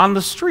on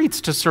the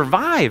streets to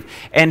survive.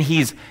 And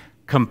he's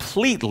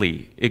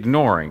completely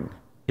ignoring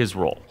his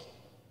role.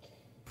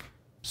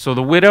 So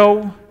the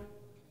widow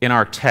in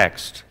our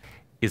text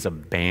is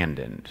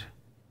abandoned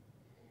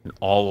and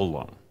all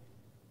alone.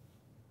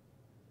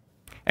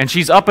 And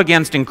she's up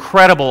against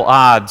incredible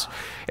odds,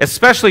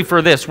 especially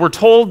for this. We're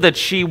told that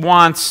she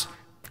wants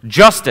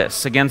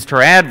justice against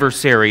her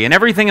adversary, and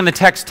everything in the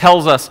text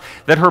tells us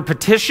that her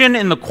petition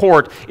in the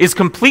court is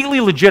completely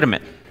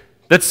legitimate,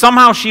 that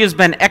somehow she has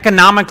been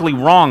economically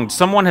wronged,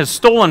 someone has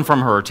stolen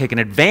from her, taken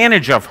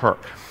advantage of her.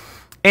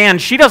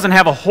 And she doesn't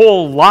have a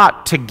whole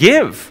lot to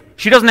give.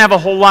 She doesn't have a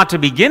whole lot to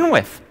begin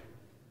with.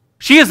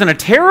 She is in a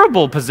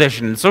terrible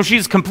position. So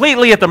she's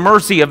completely at the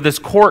mercy of this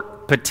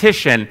court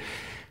petition.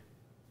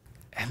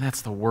 And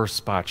that's the worst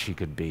spot she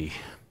could be.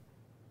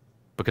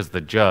 Because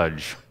the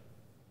judge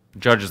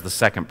is the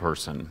second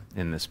person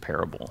in this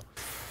parable.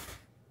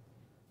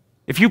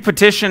 If you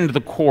petitioned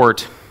the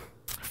court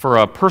for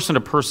a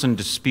person-to-person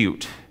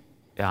dispute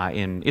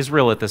in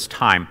Israel at this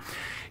time,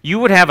 you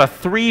would have a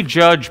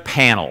 3-judge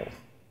panel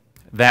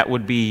that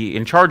would be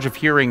in charge of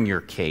hearing your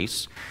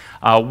case.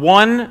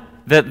 One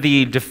that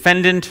the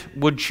defendant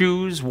would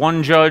choose,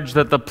 one judge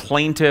that the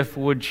plaintiff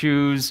would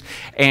choose,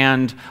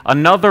 and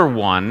another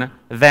one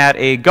that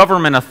a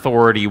government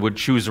authority would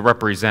choose a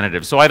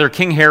representative. So either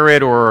King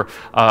Herod or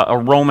a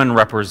Roman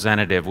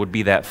representative would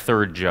be that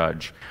third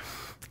judge.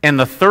 And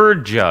the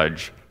third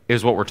judge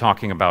is what we're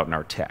talking about in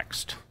our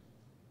text.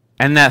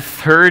 And that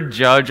third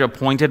judge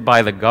appointed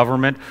by the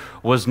government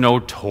was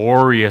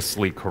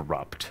notoriously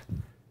corrupt.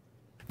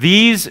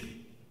 These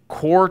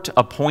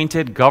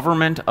court-appointed,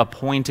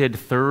 government-appointed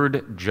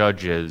third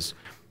judges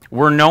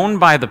were known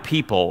by the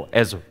people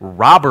as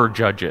robber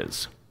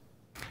judges.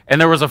 And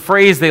there was a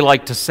phrase they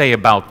liked to say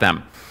about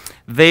them.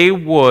 They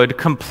would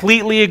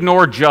completely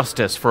ignore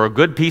justice for a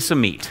good piece of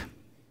meat.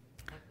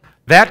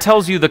 That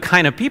tells you the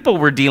kind of people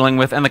we're dealing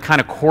with and the kind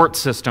of court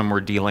system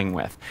we're dealing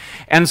with.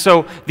 And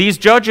so these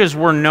judges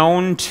were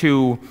known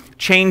to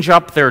change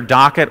up their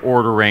docket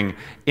ordering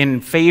in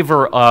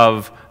favor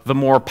of the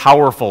more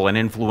powerful and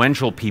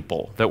influential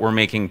people that were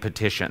making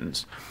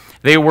petitions.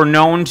 They were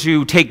known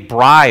to take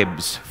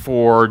bribes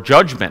for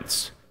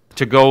judgments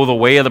to go the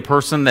way of the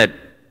person that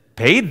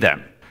paid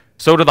them.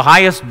 So to the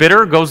highest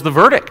bidder goes the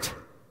verdict.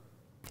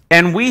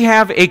 And we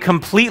have a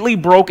completely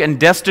broke and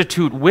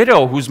destitute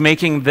widow who's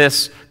making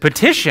this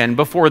petition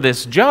before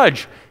this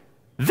judge.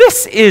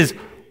 This is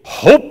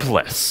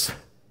hopeless.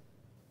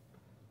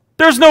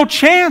 There's no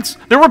chance.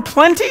 There were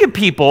plenty of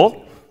people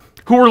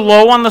who were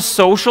low on the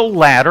social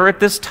ladder at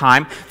this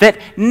time that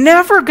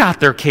never got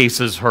their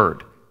cases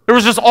heard. There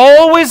was just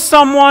always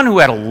someone who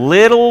had a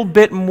little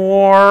bit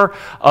more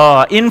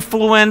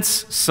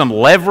influence, some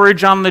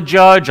leverage on the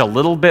judge, a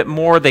little bit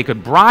more they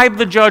could bribe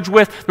the judge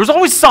with. There was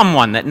always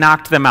someone that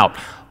knocked them out.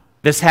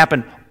 This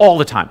happened all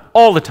the time,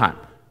 all the time.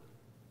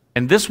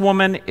 And this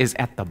woman is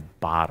at the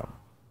bottom.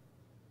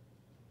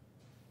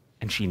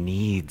 And she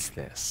needs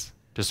this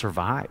to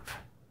survive.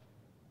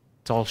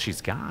 It's all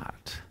she's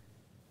got.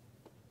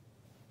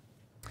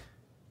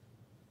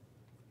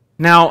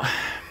 Now,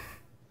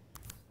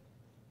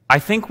 I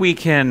think we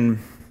can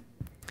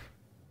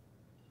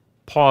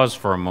pause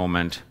for a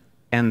moment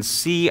and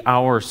see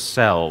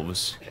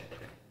ourselves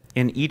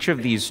in each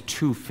of these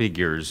two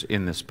figures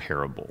in this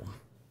parable.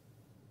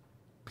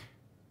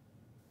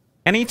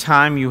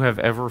 Anytime you have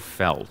ever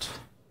felt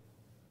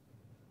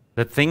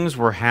that things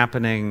were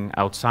happening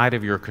outside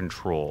of your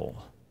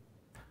control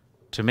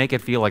to make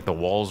it feel like the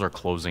walls are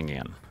closing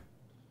in,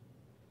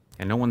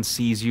 and no one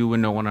sees you,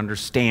 and no one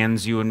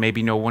understands you, and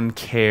maybe no one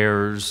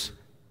cares.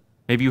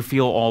 Maybe you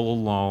feel all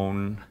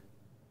alone.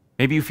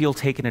 Maybe you feel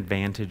taken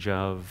advantage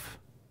of.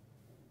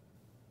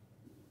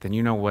 Then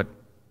you know what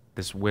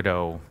this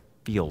widow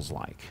feels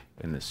like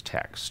in this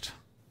text.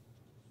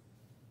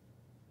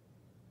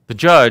 The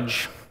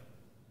judge,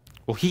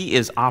 well, he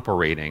is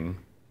operating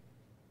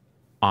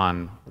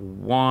on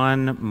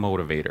one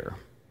motivator: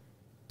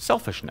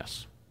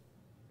 selfishness.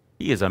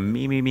 He is a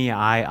me,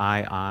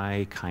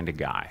 I kind of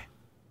guy.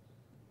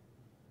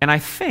 And I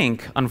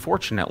think,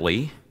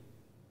 unfortunately,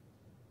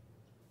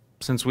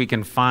 since we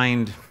can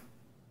find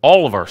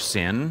all of our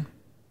sin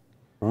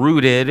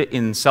rooted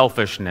in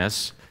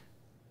selfishness,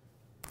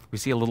 we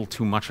see a little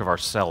too much of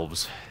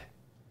ourselves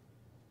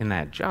in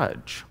that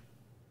judge.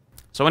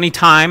 So any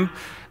time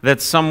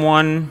that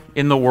someone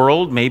in the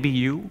world, maybe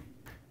you,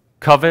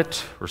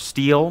 covet or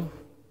steal,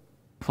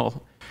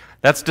 well,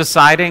 that's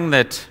deciding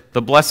that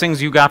the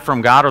blessings you got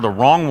from God are the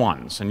wrong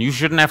ones, and you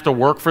shouldn't have to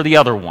work for the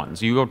other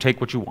ones. You go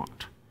take what you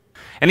want.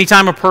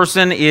 Anytime a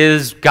person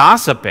is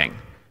gossiping,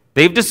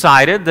 they've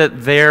decided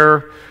that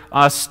their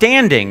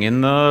standing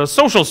in the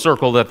social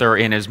circle that they're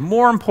in is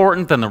more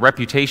important than the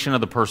reputation of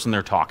the person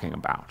they're talking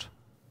about.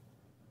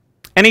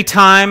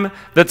 Anytime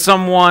that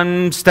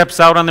someone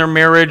steps out on their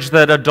marriage,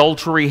 that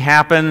adultery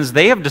happens,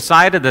 they have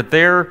decided that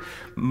their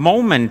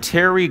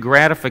momentary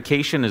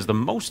gratification is the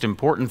most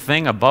important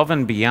thing above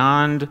and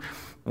beyond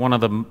one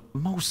of the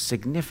most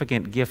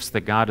significant gifts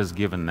that God has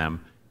given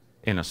them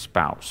in a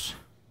spouse.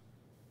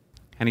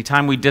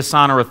 Anytime we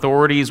dishonor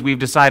authorities, we've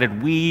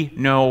decided we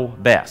know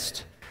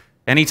best.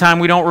 Anytime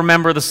we don't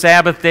remember the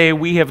Sabbath day,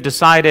 we have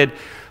decided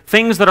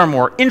things that are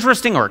more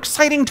interesting or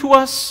exciting to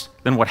us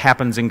than what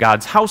happens in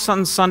God's house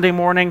on Sunday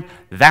morning,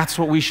 that's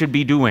what we should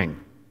be doing.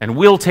 And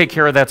we'll take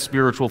care of that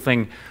spiritual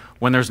thing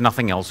when there's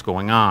nothing else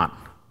going on.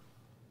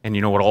 And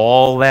you know what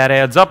all that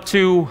adds up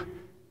to?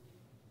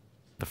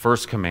 The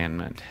first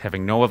commandment,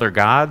 having no other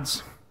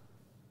gods.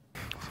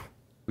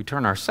 We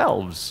turn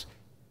ourselves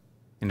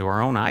into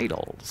our own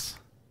idols.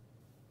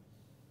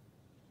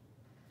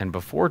 And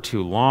before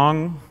too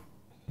long,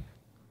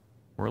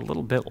 we're a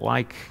little bit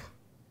like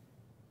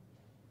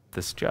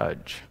this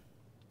judge.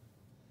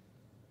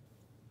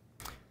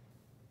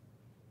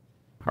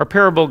 our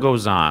parable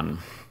goes on.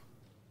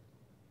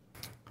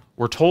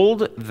 We're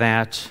told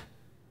that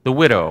the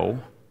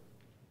widow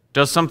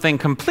does something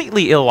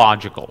completely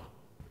illogical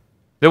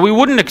that we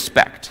wouldn't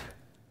expect.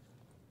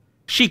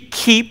 She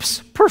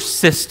keeps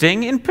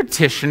persisting in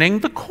petitioning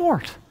the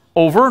court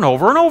over and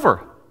over and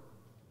over.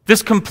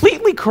 This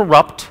completely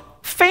corrupt,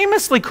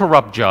 famously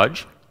corrupt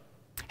judge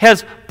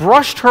has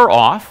brushed her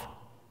off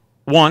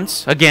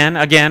once, again.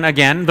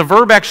 The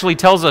verb actually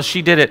tells us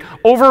she did it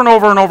over and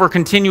over and over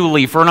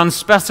continually for an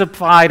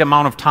unspecified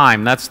amount of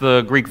time. That's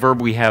the Greek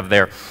verb we have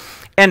there.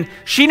 And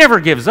she never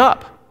gives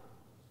up.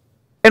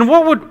 And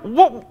what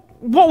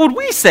would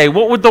we say?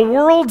 What would the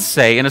world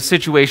say in a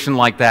situation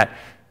like that?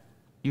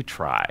 You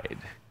tried,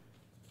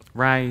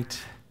 right?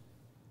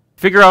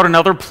 Figure out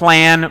another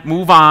plan,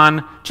 move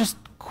on, just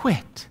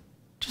quit.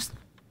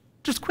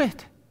 Just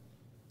quit.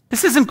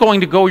 This isn't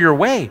going to go your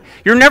way.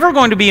 You're never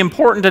going to be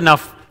important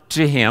enough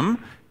to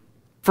him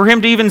for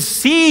him to even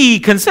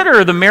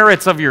consider the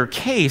merits of your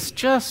case.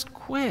 Just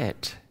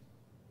quit.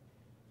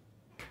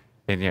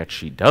 And yet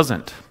she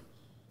doesn't.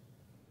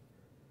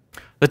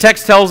 The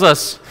text tells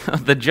us,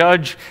 the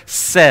judge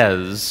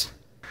says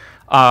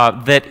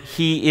that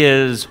he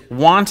is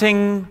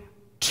wanting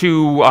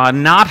to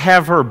not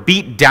have her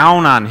beat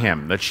down on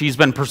him, that she's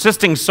been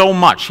persisting so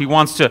much. He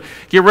wants to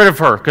get rid of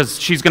her because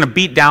she's going to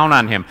beat down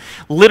on him.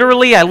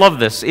 Literally, I love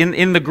this.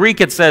 In the Greek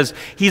it says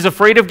he's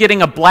afraid of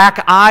getting a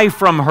black eye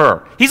from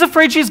her. He's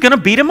afraid she's going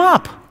to beat him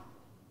up.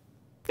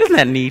 Isn't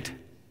that neat?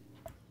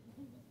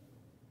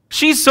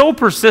 She's so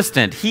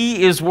persistent.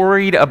 He is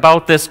worried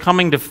about this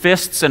coming to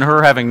fists and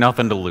her having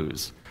nothing to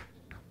lose.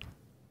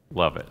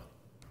 Love it.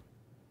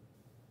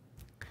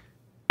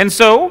 And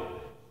so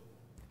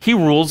he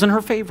rules in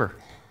her favor.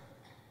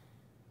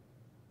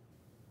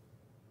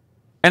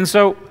 And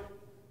so,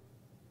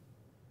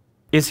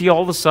 is he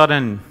all of a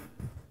sudden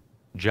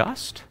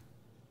just?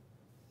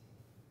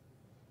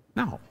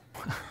 No.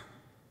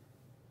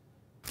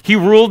 He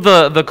ruled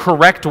the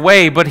correct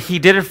way, but he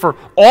did it for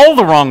all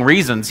the wrong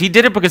reasons. He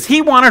did it because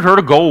he wanted her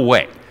to go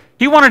away.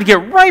 He wanted to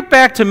get right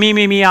back to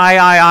me,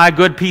 I,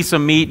 good piece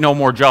of meat, no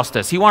more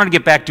justice. He wanted to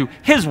get back to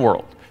his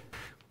world.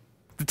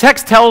 The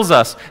text tells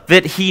us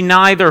that he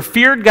neither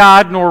feared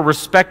God nor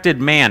respected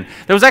man.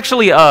 There was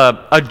actually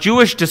a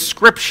Jewish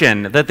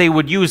description that they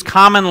would use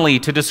commonly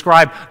to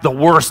describe the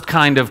worst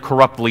kind of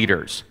corrupt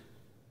leaders.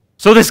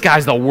 So this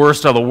guy's the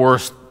worst of the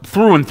worst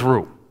through and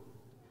through.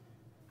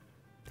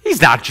 He's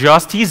not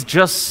just, he's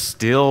just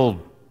still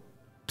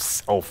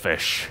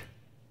selfish.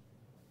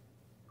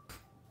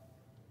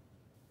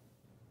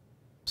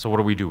 So what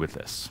do we do with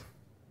this?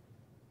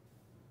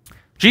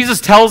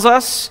 Jesus tells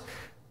us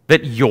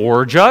that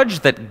your judge,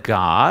 that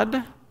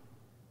God,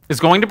 is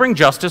going to bring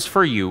justice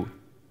for you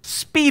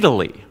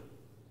speedily.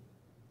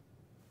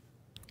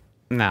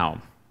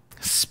 Now,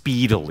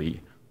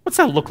 speedily, what's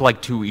that look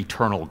like to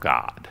eternal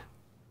God?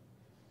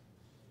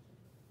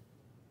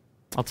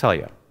 I'll tell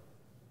you.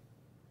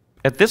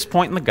 At this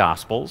point in the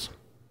Gospels,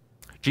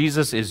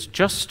 Jesus is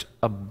just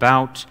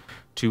about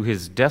to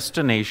his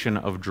destination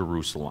of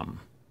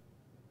Jerusalem,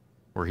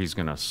 where he's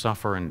going to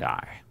suffer and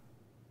die.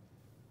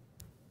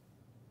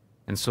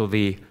 And so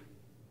the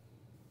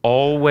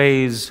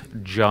always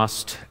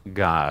just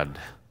God,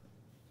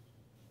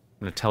 I'm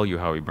going to tell you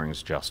how he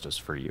brings justice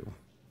for you.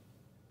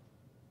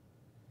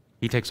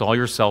 He takes all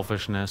your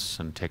selfishness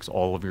and takes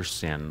all of your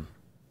sin.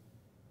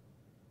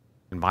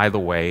 And by the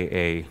way,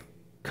 a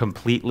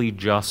completely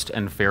just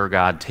and fair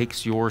God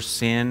takes your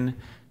sin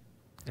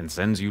and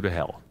sends you to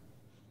hell.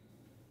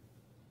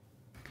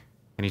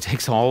 And he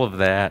takes all of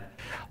that,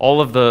 all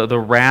of the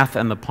wrath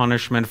and the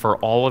punishment for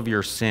all of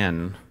your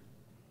sin,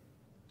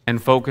 and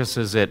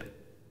focuses it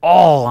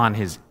all on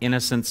his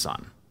innocent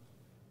son.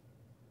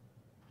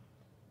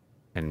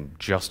 And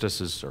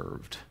justice is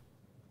served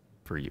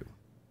for you.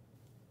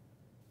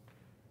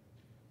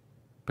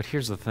 But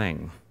here's the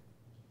thing.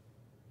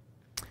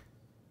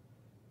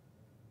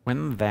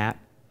 When that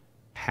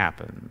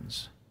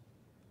happens,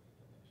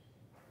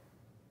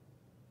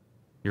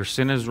 your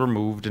sin is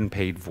removed and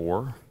paid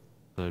for.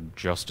 The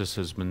justice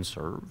has been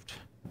served.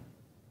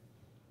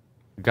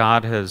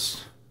 God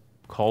has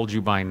called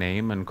you by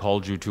name and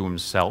called you to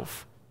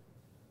himself.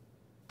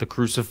 The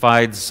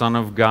crucified Son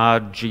of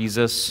God,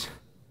 Jesus,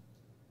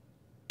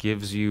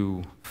 gives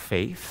you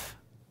faith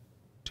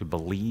to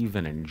believe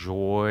and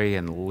enjoy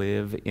and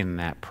live in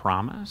that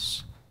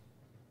promise.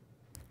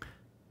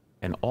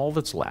 And all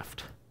that's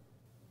left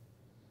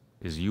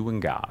is you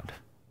and God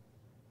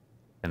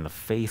and the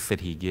faith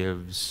that he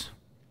gives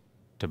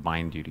to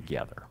bind you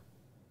together.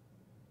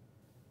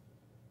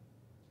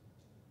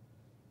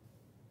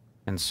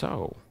 And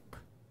so,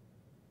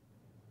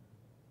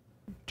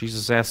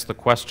 Jesus asks the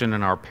question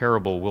in our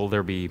parable, will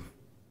there be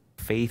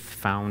faith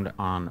found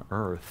on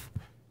earth?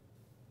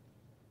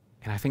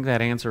 And I think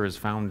that answer is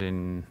found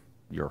in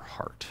your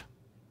heart.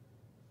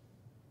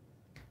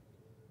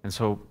 And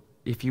so,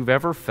 if you've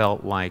ever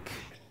felt like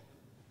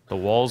the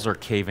walls are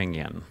caving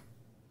in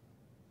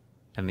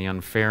and the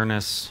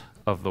unfairness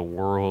of the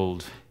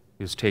world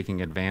is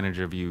taking advantage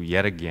of you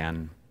yet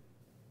again,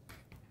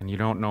 and you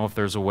don't know if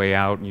there's a way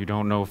out, and you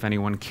don't know if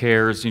anyone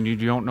cares, and you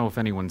don't know if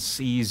anyone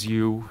sees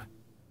you,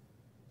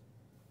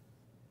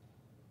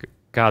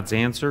 God's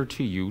answer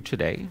to you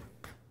today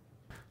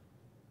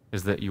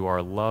is that you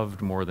are loved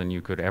more than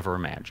you could ever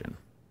imagine,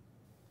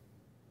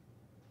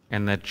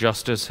 and that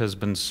justice has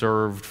been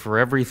served for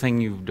everything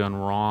you've done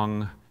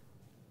wrong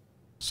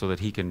so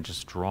that he can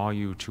just draw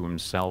you to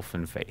himself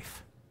in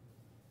faith.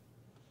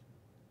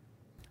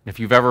 If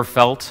you've ever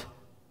felt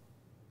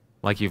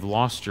like you've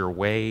lost your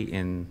way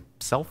in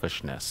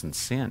selfishness and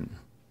sin,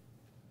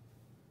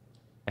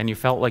 and you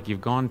felt like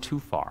you've gone too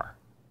far,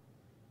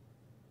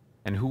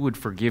 and who would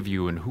forgive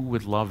you, and who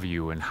would love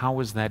you, and how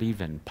is that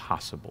even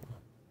possible?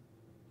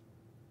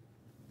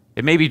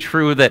 It may be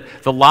true that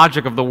the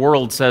logic of the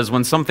world says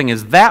when something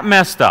is that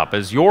messed up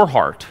as your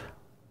heart,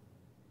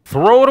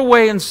 throw it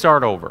away and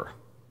start over.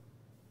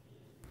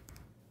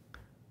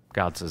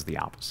 God says the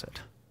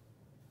opposite.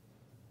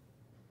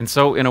 And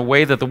so, in a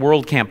way that the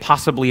world can't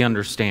possibly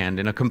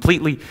understand, in a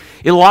completely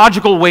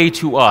illogical way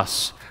to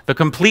us, the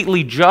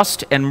completely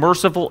just and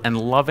merciful and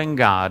loving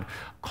God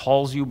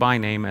calls you by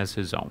name as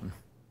his own.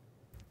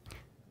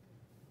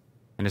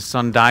 And his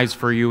son dies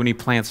for you, and he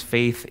plants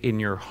faith in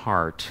your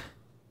heart.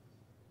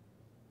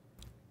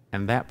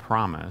 And that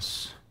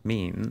promise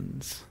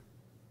means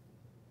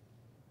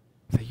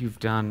that you've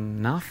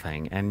done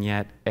nothing, and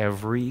yet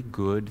every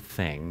good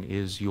thing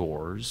is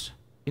yours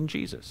in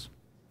Jesus.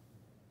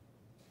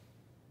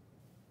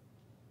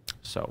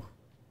 So,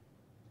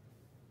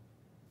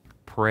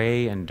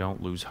 pray and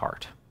don't lose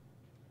heart,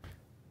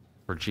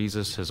 for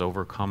Jesus has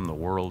overcome the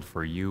world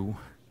for you,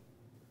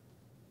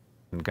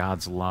 and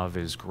God's love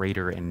is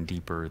greater and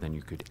deeper than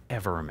you could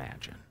ever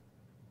imagine,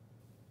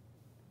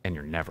 and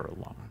you're never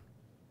alone.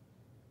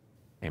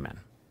 Amen.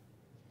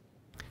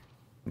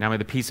 Now may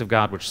the peace of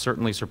God, which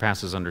certainly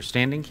surpasses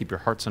understanding, keep your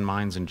hearts and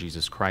minds in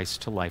Jesus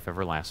Christ to life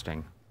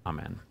everlasting.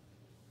 Amen.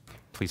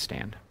 Please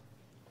stand.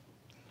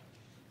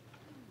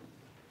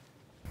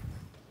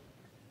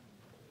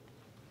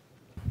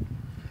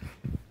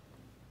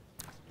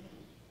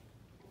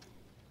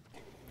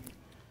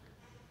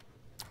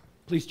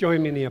 Please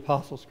join me in the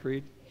Apostles'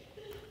 Creed.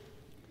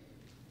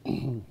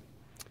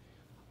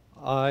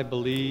 I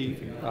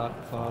believe in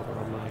God the Father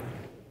Almighty,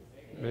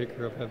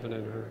 maker of heaven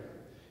and earth,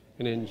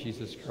 and in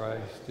Jesus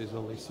Christ, his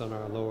only Son,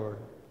 our Lord,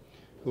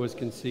 who was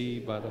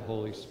conceived by the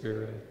Holy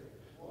Spirit,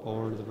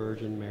 born of the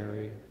Virgin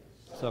Mary,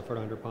 suffered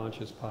under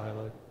Pontius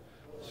Pilate,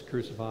 was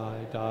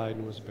crucified, died,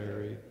 and was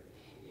buried.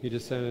 He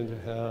descended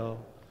into hell.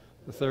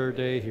 The third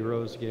day he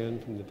rose again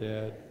from the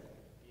dead.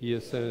 He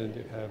ascended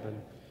into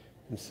heaven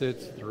and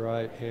sits at the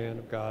right hand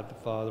of God the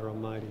Father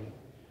Almighty.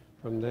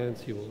 From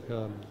thence he will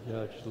come,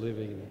 judge the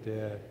living and the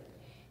dead.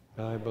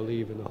 I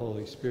believe in the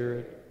Holy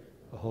Spirit,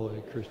 the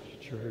Holy Christian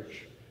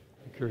Church,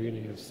 the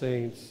communion of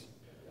saints,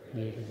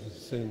 forgiveness of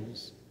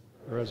sins,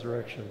 the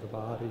resurrection of the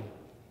body,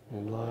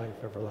 and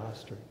life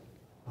everlasting.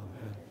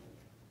 Amen.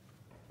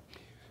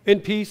 In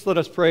peace, let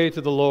us pray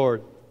to the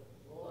Lord.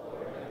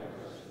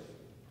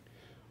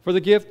 For the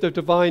gift of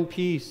divine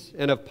peace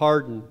and of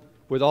pardon,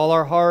 with all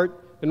our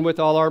heart and with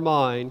all our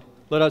mind,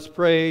 let us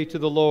pray to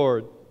the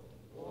Lord.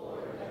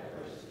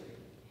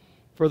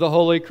 For the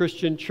Holy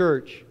Christian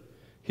Church,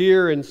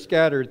 here and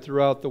scattered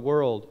throughout the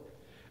world,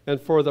 and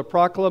for the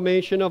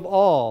proclamation of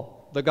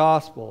all the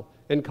gospel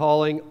and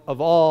calling of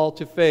all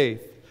to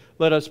faith,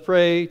 let us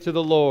pray to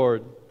the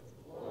Lord.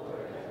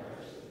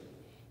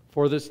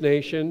 For this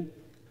nation,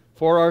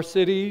 for our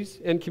cities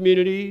and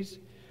communities,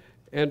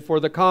 and for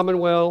the common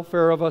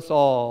welfare of us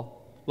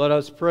all, let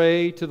us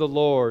pray to the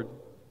Lord.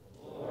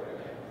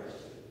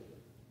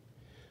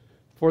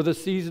 For the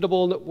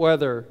seasonable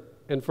weather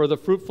and for the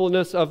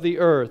fruitfulness of the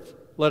earth,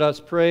 let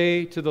us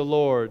pray to the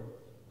Lord.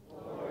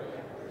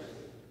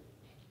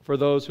 For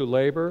those who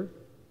labor,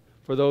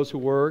 for those who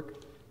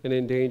work and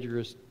in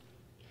dangerous,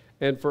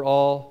 and for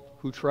all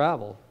who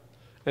travel,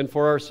 and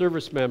for our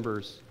service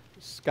members,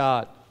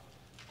 Scott,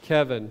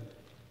 Kevin,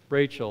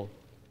 Rachel,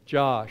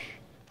 Josh,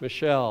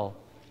 Michelle,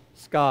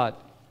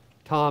 Scott,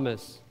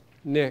 Thomas,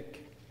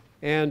 Nick,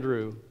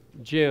 Andrew,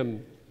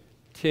 Jim,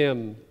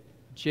 Tim,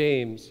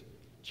 James,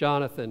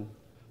 Jonathan,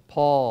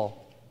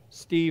 Paul,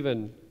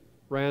 Stephen,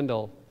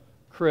 Randall,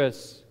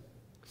 Chris,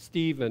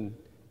 Stephen,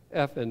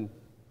 Effin,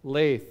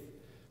 Laith,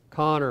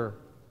 Connor,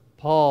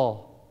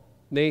 Paul,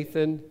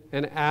 Nathan,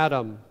 and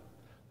Adam.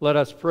 Let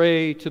us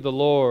pray to the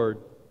Lord.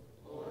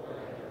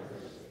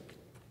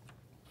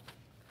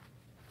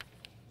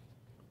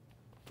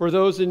 For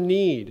those in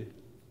need,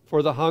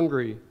 for the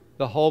hungry,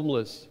 the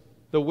homeless,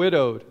 the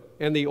widowed,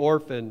 and the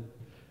orphan,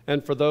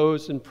 and for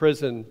those in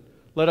prison,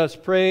 let us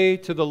pray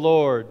to the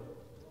Lord.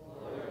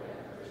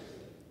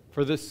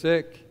 For the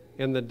sick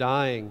and the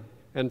dying,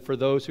 and for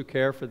those who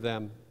care for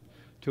them,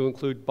 to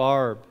include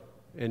Barb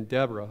and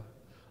Deborah,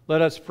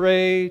 let us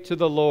pray to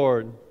the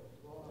Lord.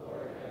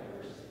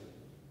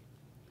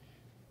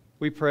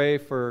 We pray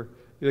for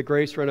the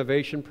Grace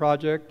Renovation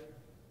Project,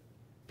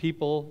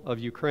 people of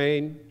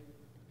Ukraine,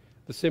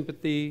 the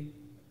sympathy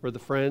for the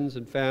friends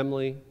and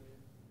family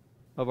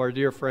of our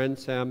dear friend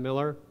Sam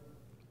Miller,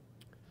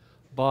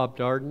 Bob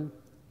Darden,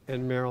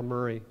 and Merrill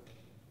Murray.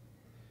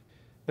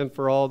 And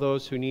for all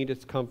those who need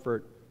its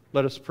comfort,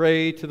 let us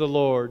pray to the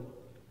Lord.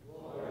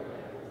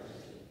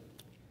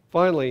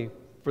 Finally,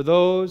 for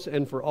those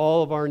and for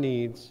all of our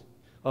needs,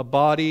 of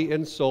body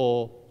and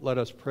soul, let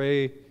us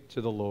pray to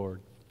the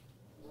Lord.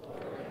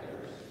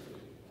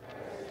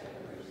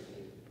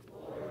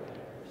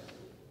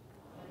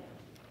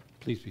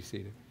 Please be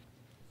seated.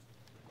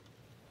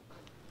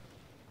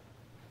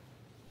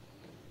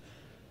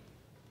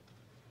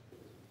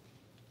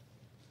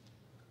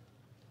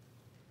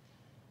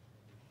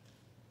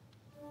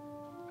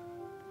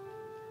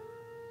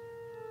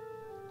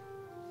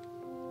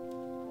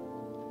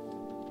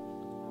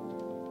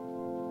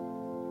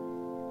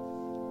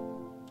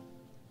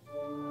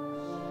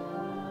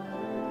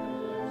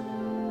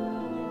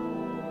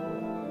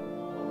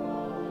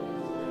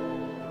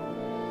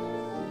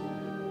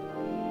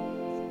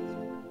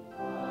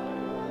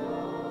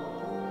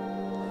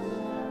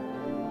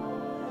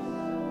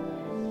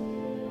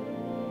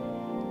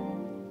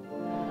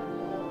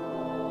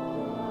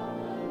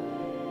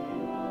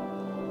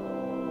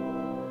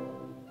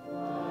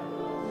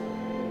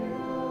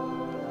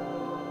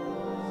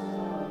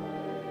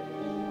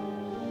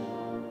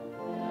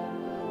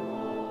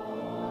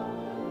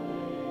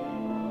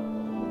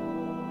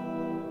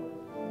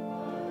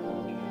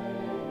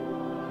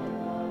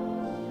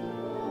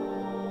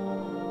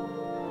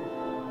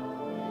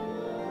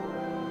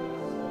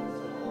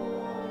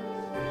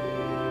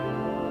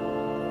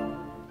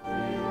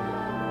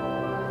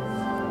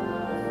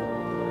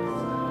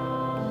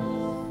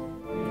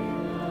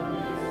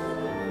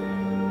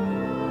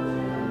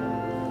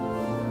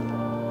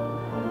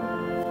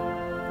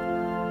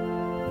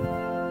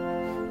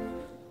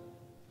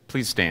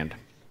 Please stand.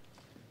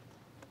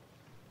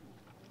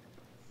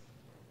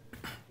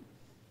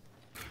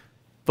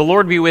 The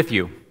Lord be with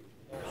you.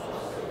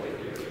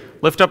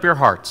 Lift up your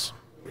hearts.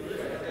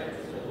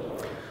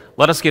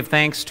 Let us give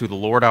thanks to the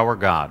Lord our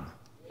God.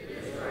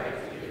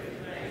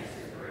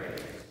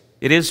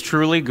 It is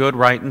truly good,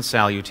 right, and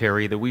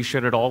salutary that we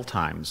should at all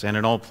times and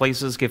in all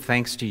places give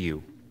thanks to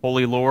you,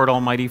 Holy Lord,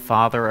 Almighty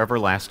Father,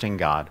 everlasting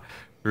God,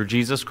 through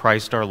Jesus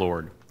Christ our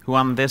Lord, who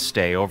on this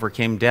day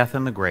overcame death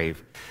and the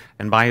grave,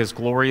 and by his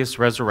glorious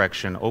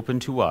resurrection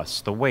opened to us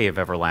the way of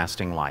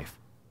everlasting life.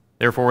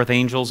 Therefore, with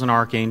angels and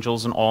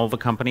archangels and all the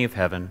company of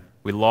heaven,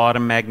 we laud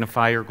and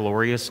magnify your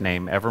glorious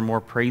name,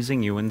 evermore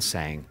praising you and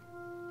saying,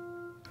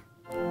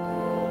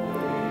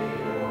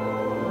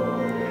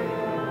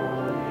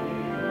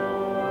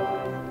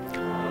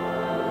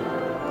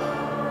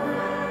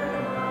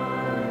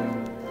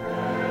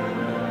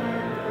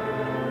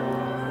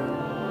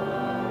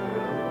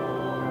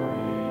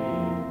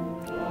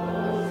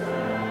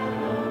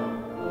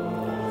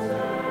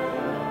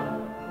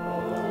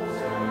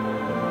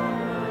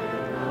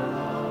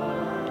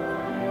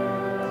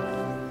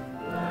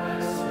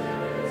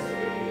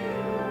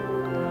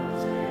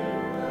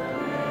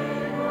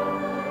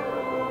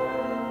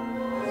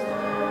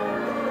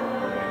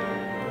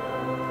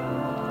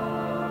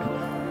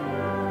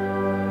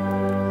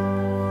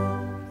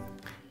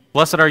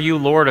 Blessed are you,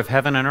 Lord of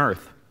heaven and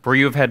earth, for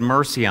you have had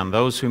mercy on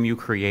those whom you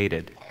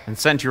created, and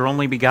sent your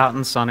only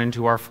begotten Son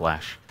into our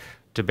flesh,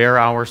 to bear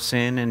our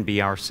sin and be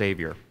our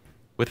Savior.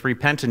 With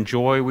repentant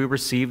joy we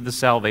receive the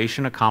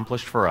salvation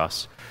accomplished for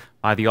us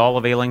by the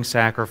all-availing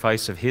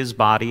sacrifice of his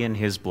body and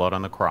his blood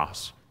on the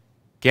cross.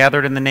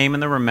 Gathered in the name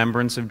and the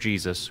remembrance of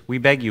Jesus, we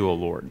beg you, O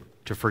Lord,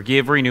 to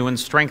forgive, renew, and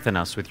strengthen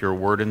us with your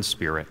word and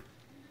spirit.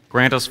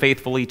 Grant us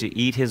faithfully to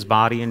eat his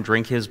body and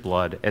drink his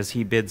blood, as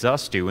he bids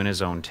us do in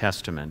his own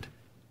testament.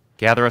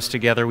 Gather us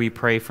together, we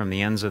pray, from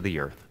the ends of the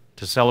earth,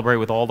 to celebrate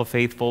with all the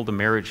faithful the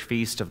marriage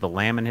feast of the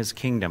Lamb and his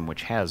kingdom,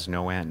 which has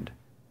no end.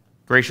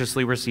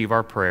 Graciously receive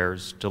our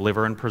prayers,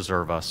 deliver and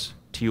preserve us.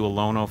 To you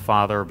alone, O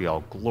Father, be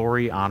all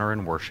glory, honor,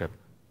 and worship,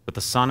 with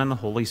the Son and the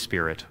Holy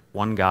Spirit,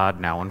 one God,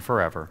 now and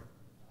forever.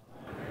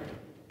 Amen.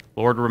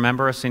 Lord,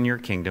 remember us in your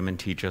kingdom and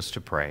teach us to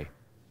pray.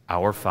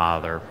 Our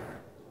Father,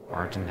 who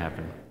art in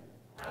heaven,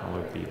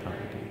 hallowed be thy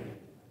name.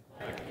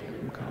 Thy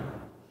kingdom come.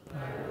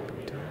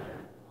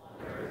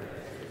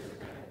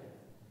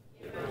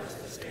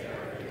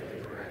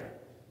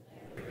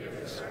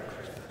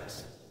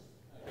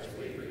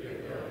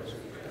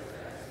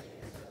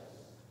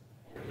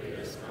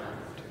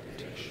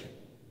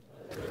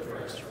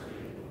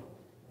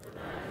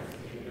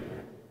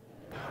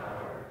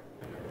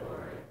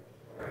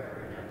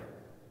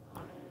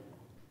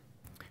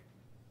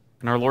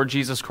 And our Lord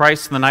Jesus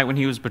Christ, in the night when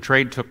he was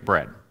betrayed, took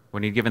bread.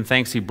 When he had given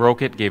thanks, he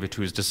broke it, gave it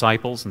to his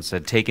disciples, and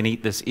said, "Take and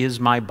eat, this is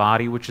my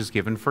body, which is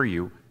given for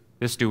you.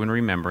 This do in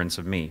remembrance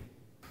of me."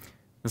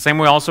 The same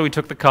way also he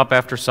took the cup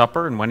after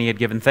supper, and when he had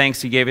given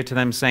thanks, he gave it to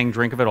them, saying,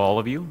 "Drink of it, all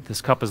of you.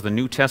 This cup is the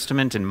New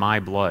Testament in my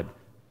blood,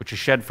 which is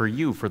shed for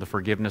you for the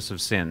forgiveness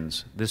of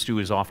sins. This do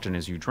as often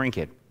as you drink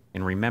it,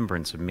 in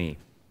remembrance of me."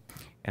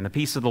 And the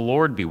peace of the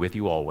Lord be with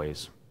you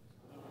always.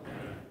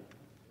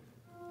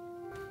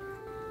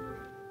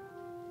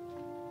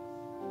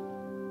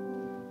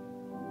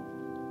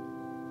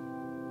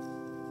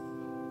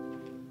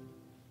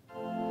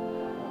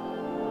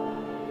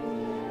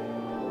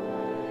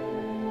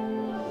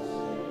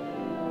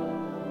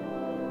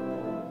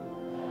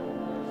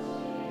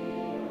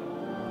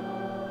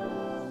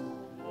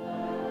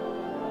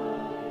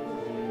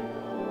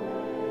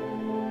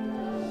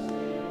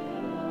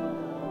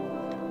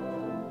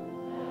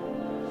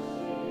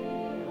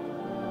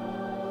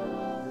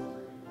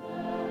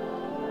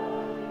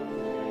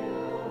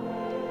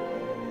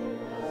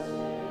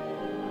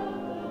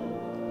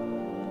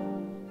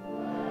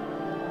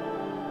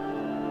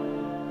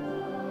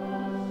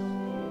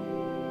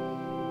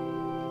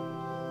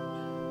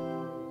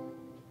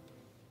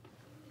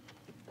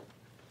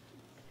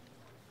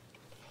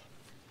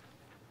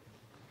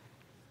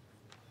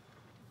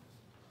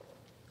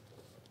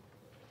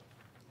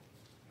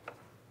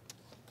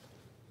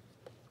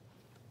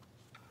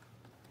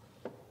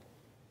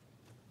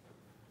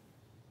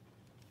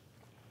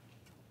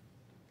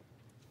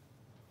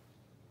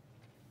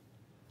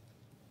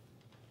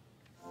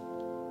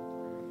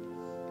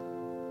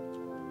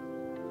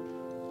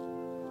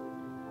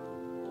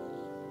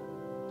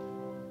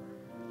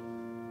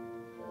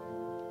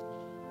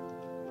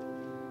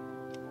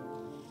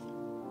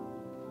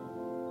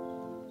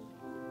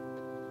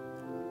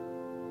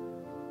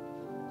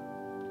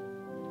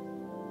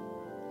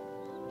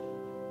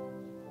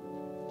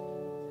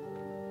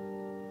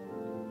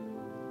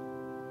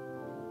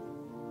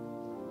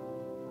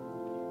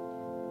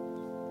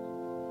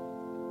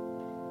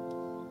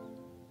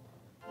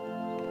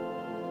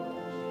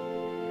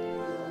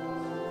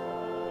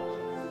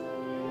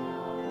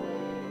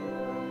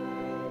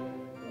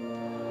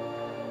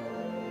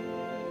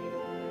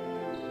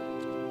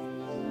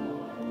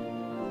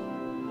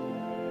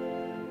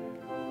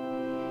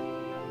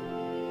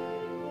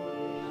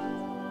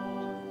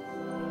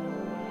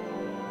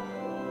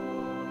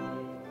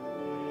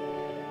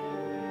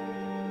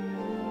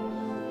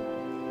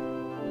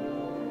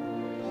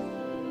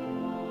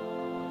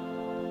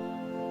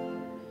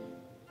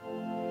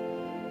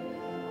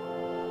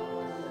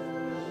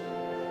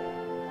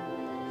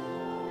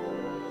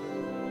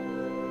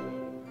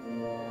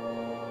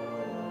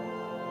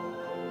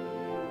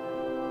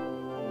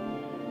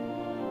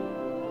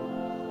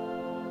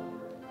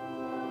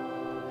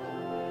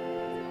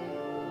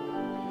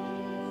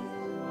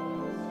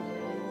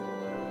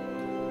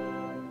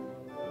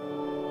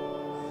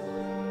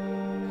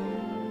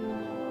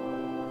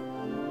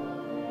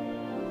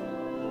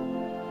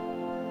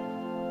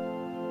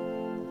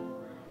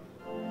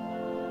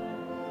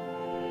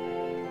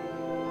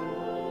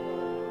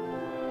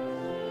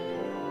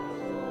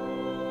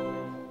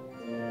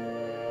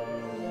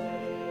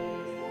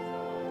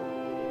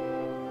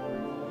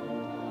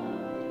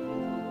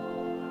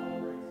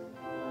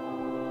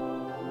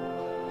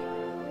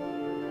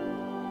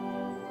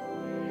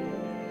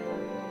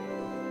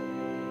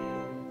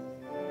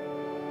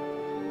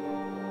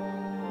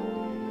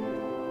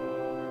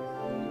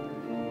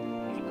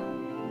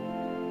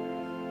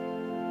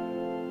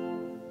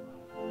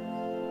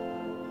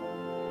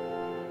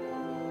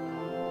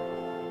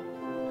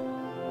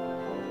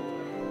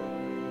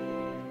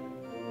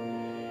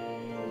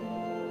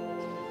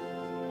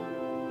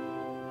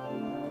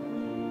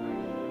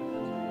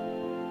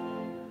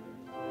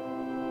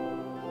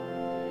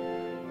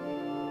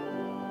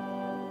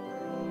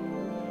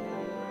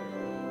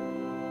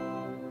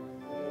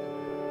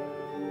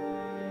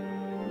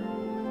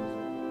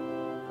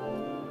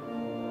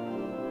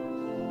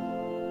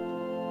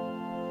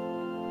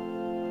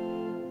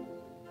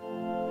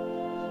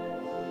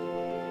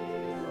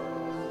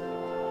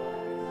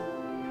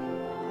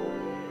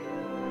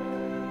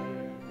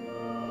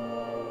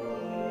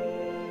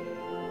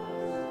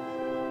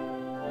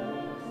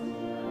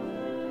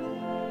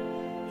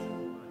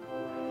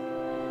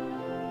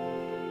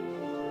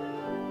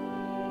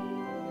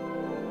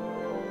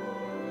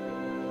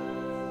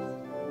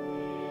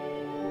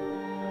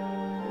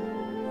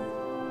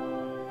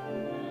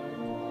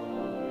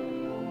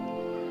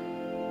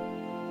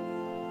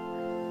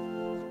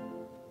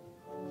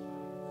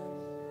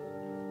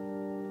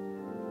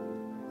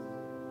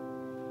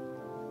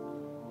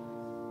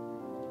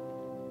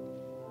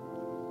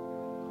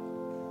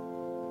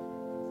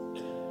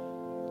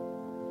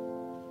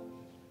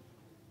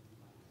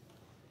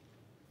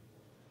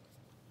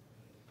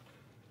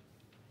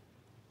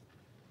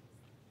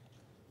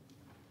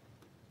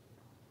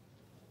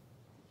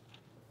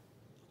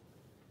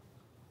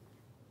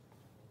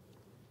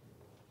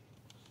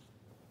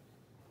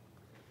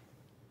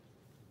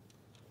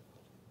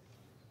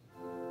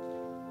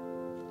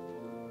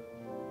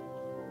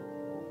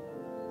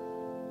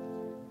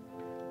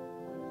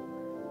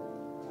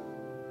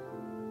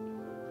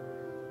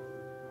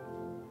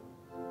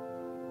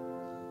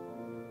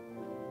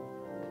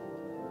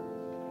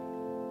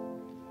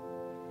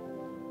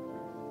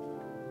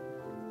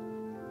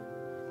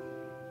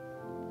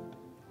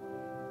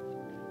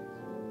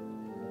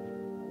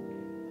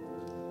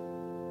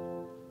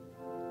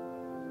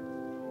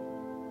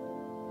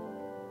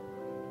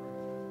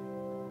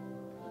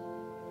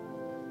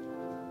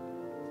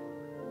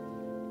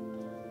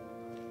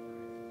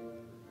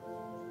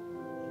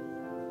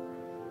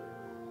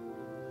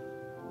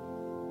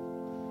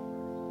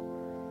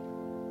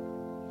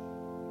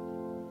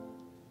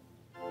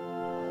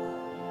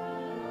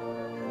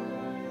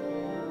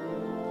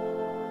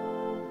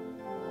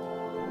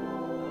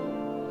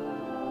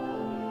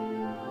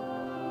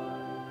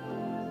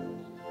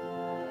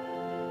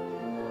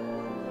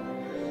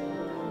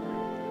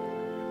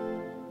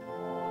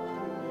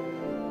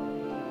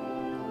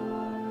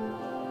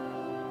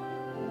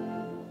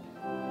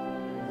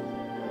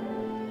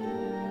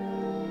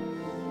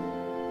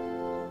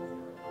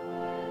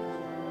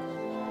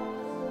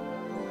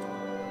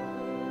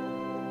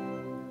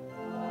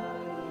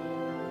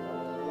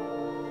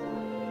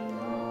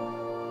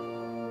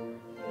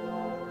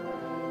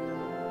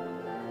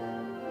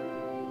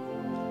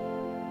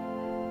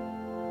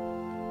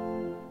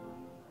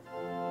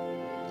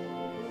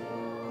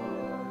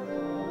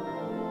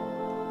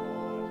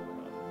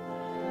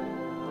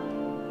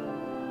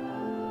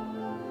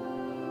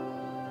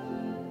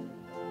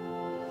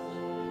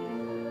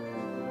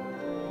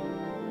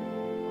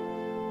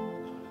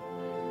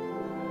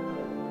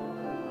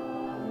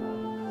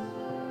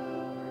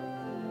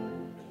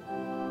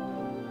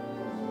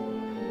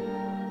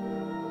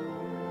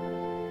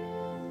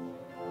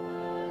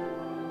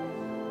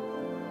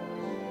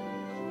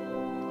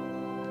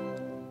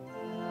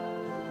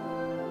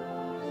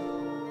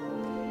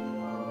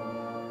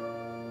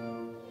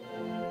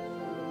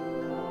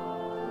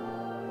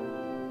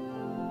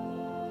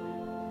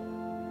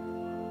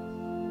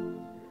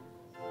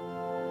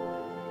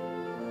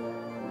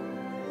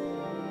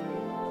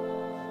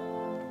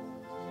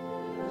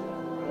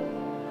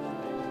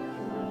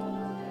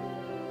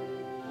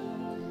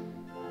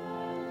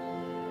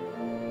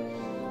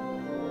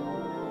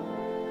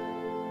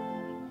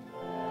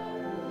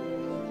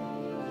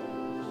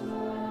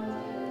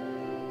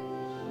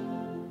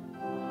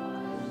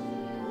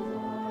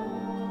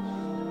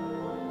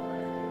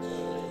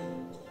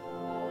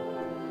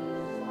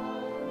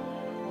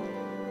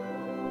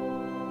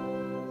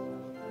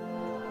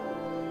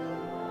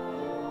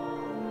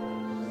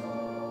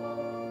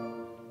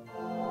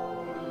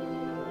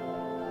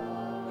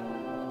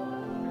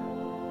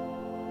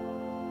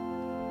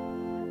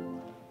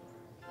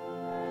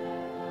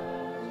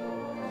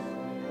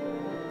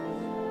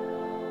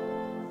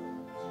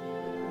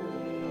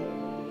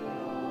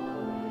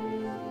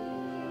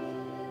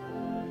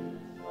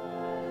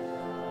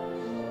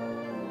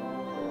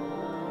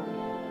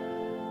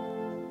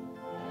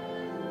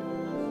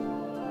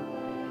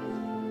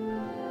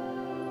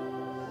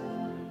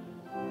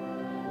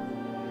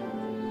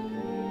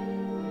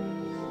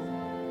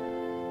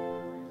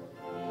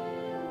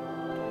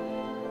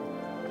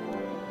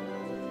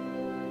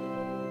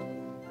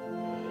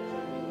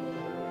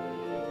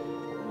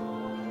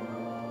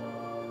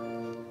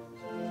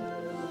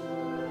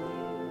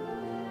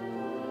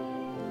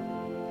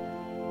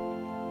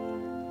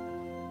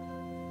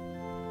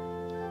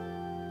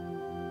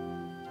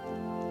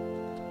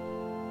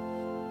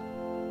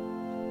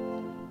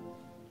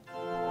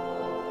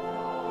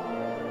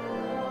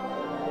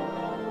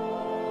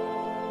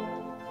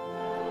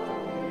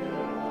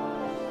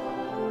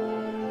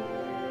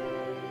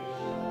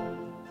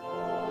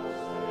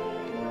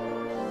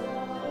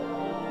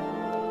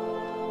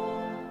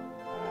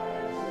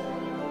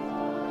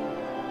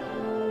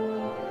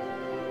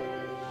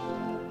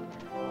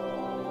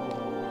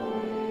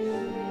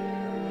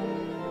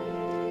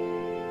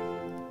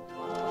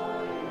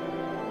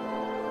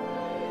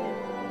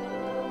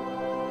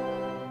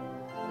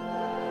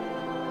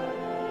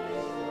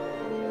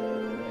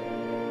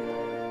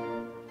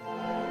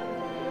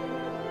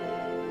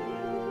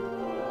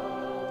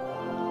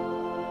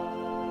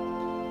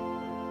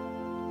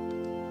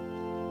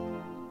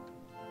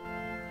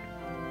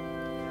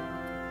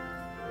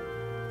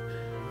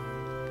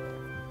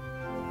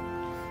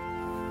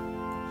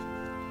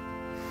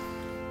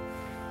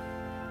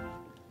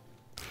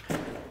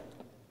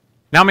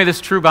 Now may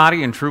this true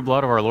body and true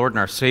blood of our Lord and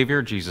our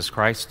Savior, Jesus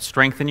Christ,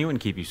 strengthen you and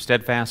keep you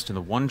steadfast in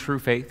the one true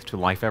faith to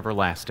life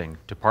everlasting.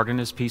 Depart in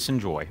his peace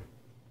and joy.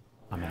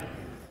 Amen.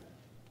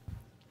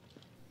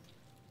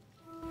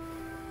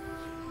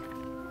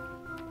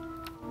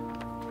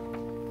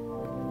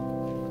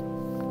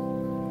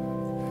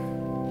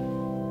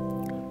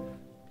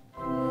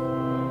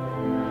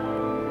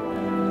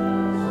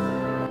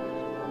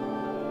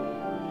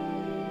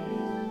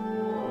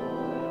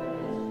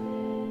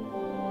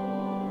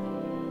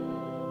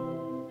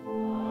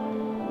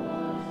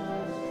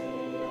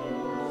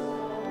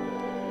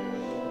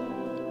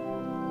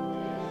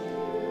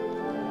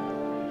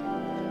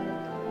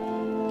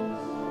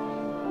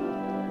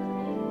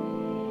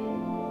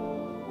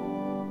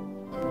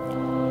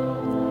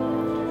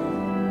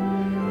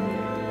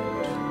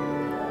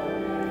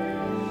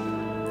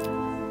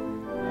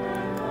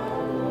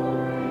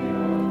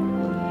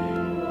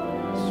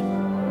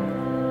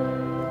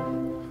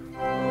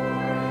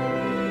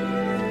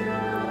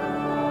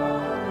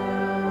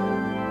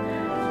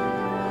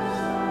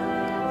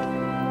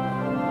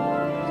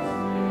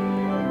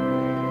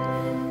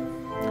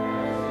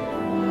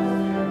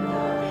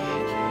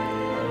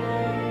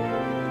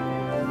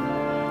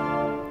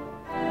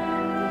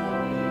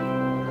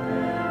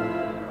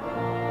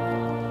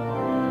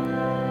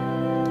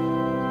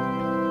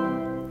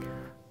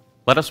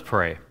 Let us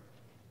pray.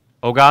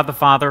 O God the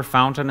Father,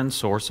 fountain and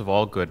source of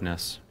all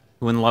goodness,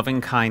 who in loving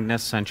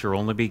kindness sent your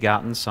only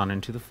begotten Son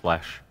into the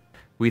flesh,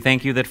 we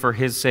thank you that for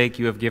his sake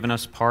you have given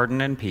us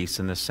pardon and peace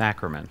in this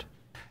sacrament.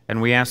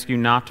 And we ask you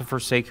not to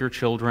forsake your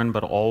children,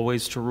 but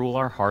always to rule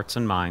our hearts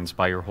and minds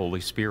by your Holy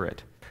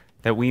Spirit,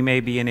 that we may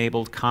be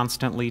enabled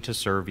constantly to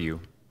serve you,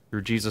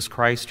 through Jesus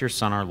Christ, your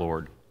Son, our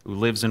Lord, who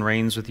lives and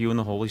reigns with you in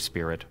the Holy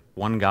Spirit,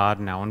 one God,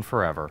 now and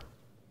forever.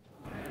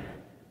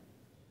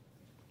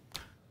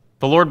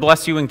 The Lord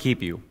bless you and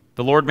keep you.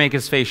 The Lord make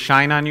his face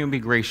shine on you and be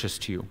gracious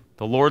to you.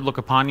 The Lord look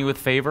upon you with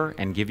favor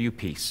and give you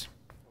peace.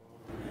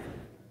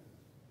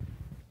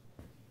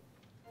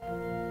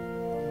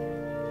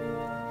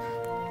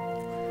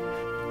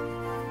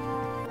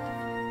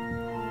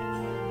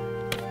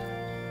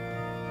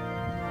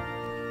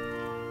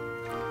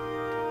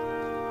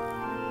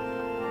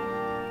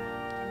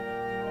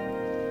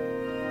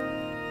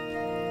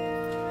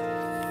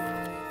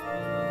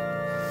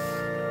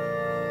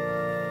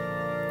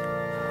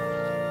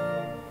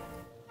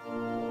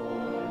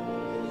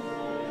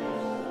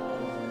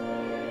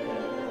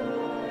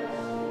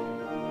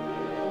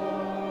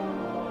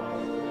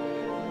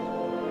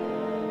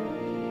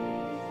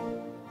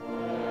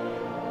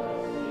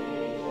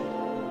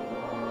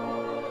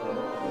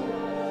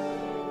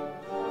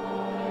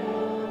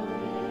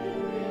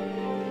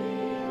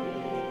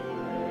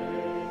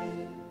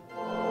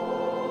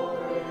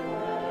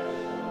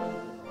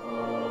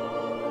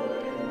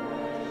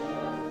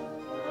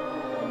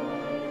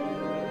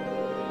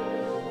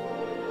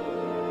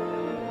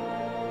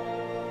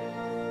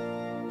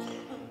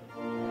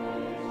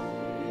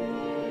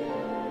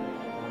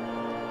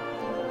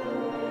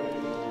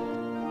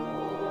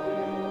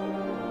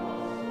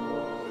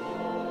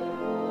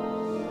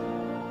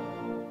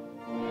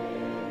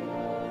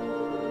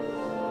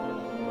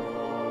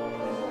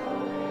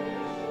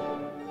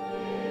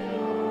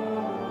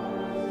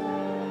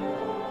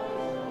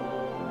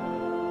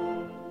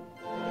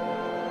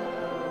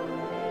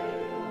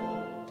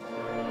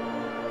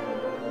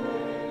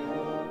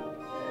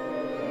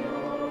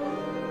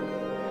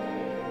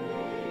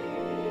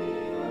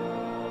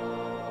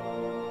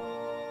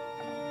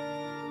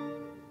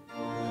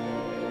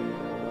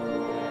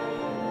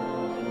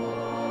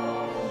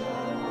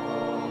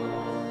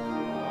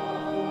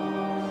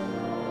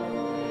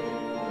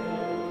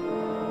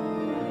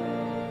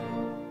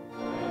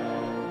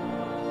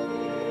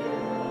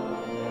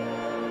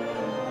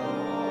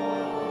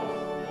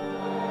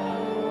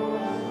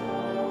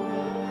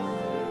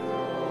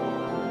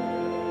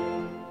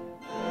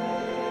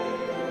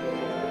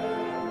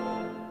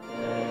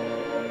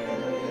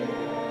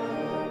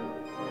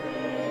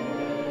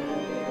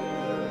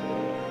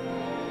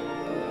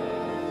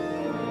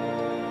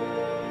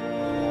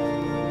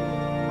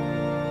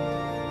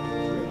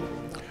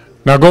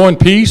 Now go in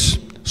peace,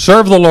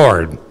 serve the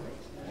Lord.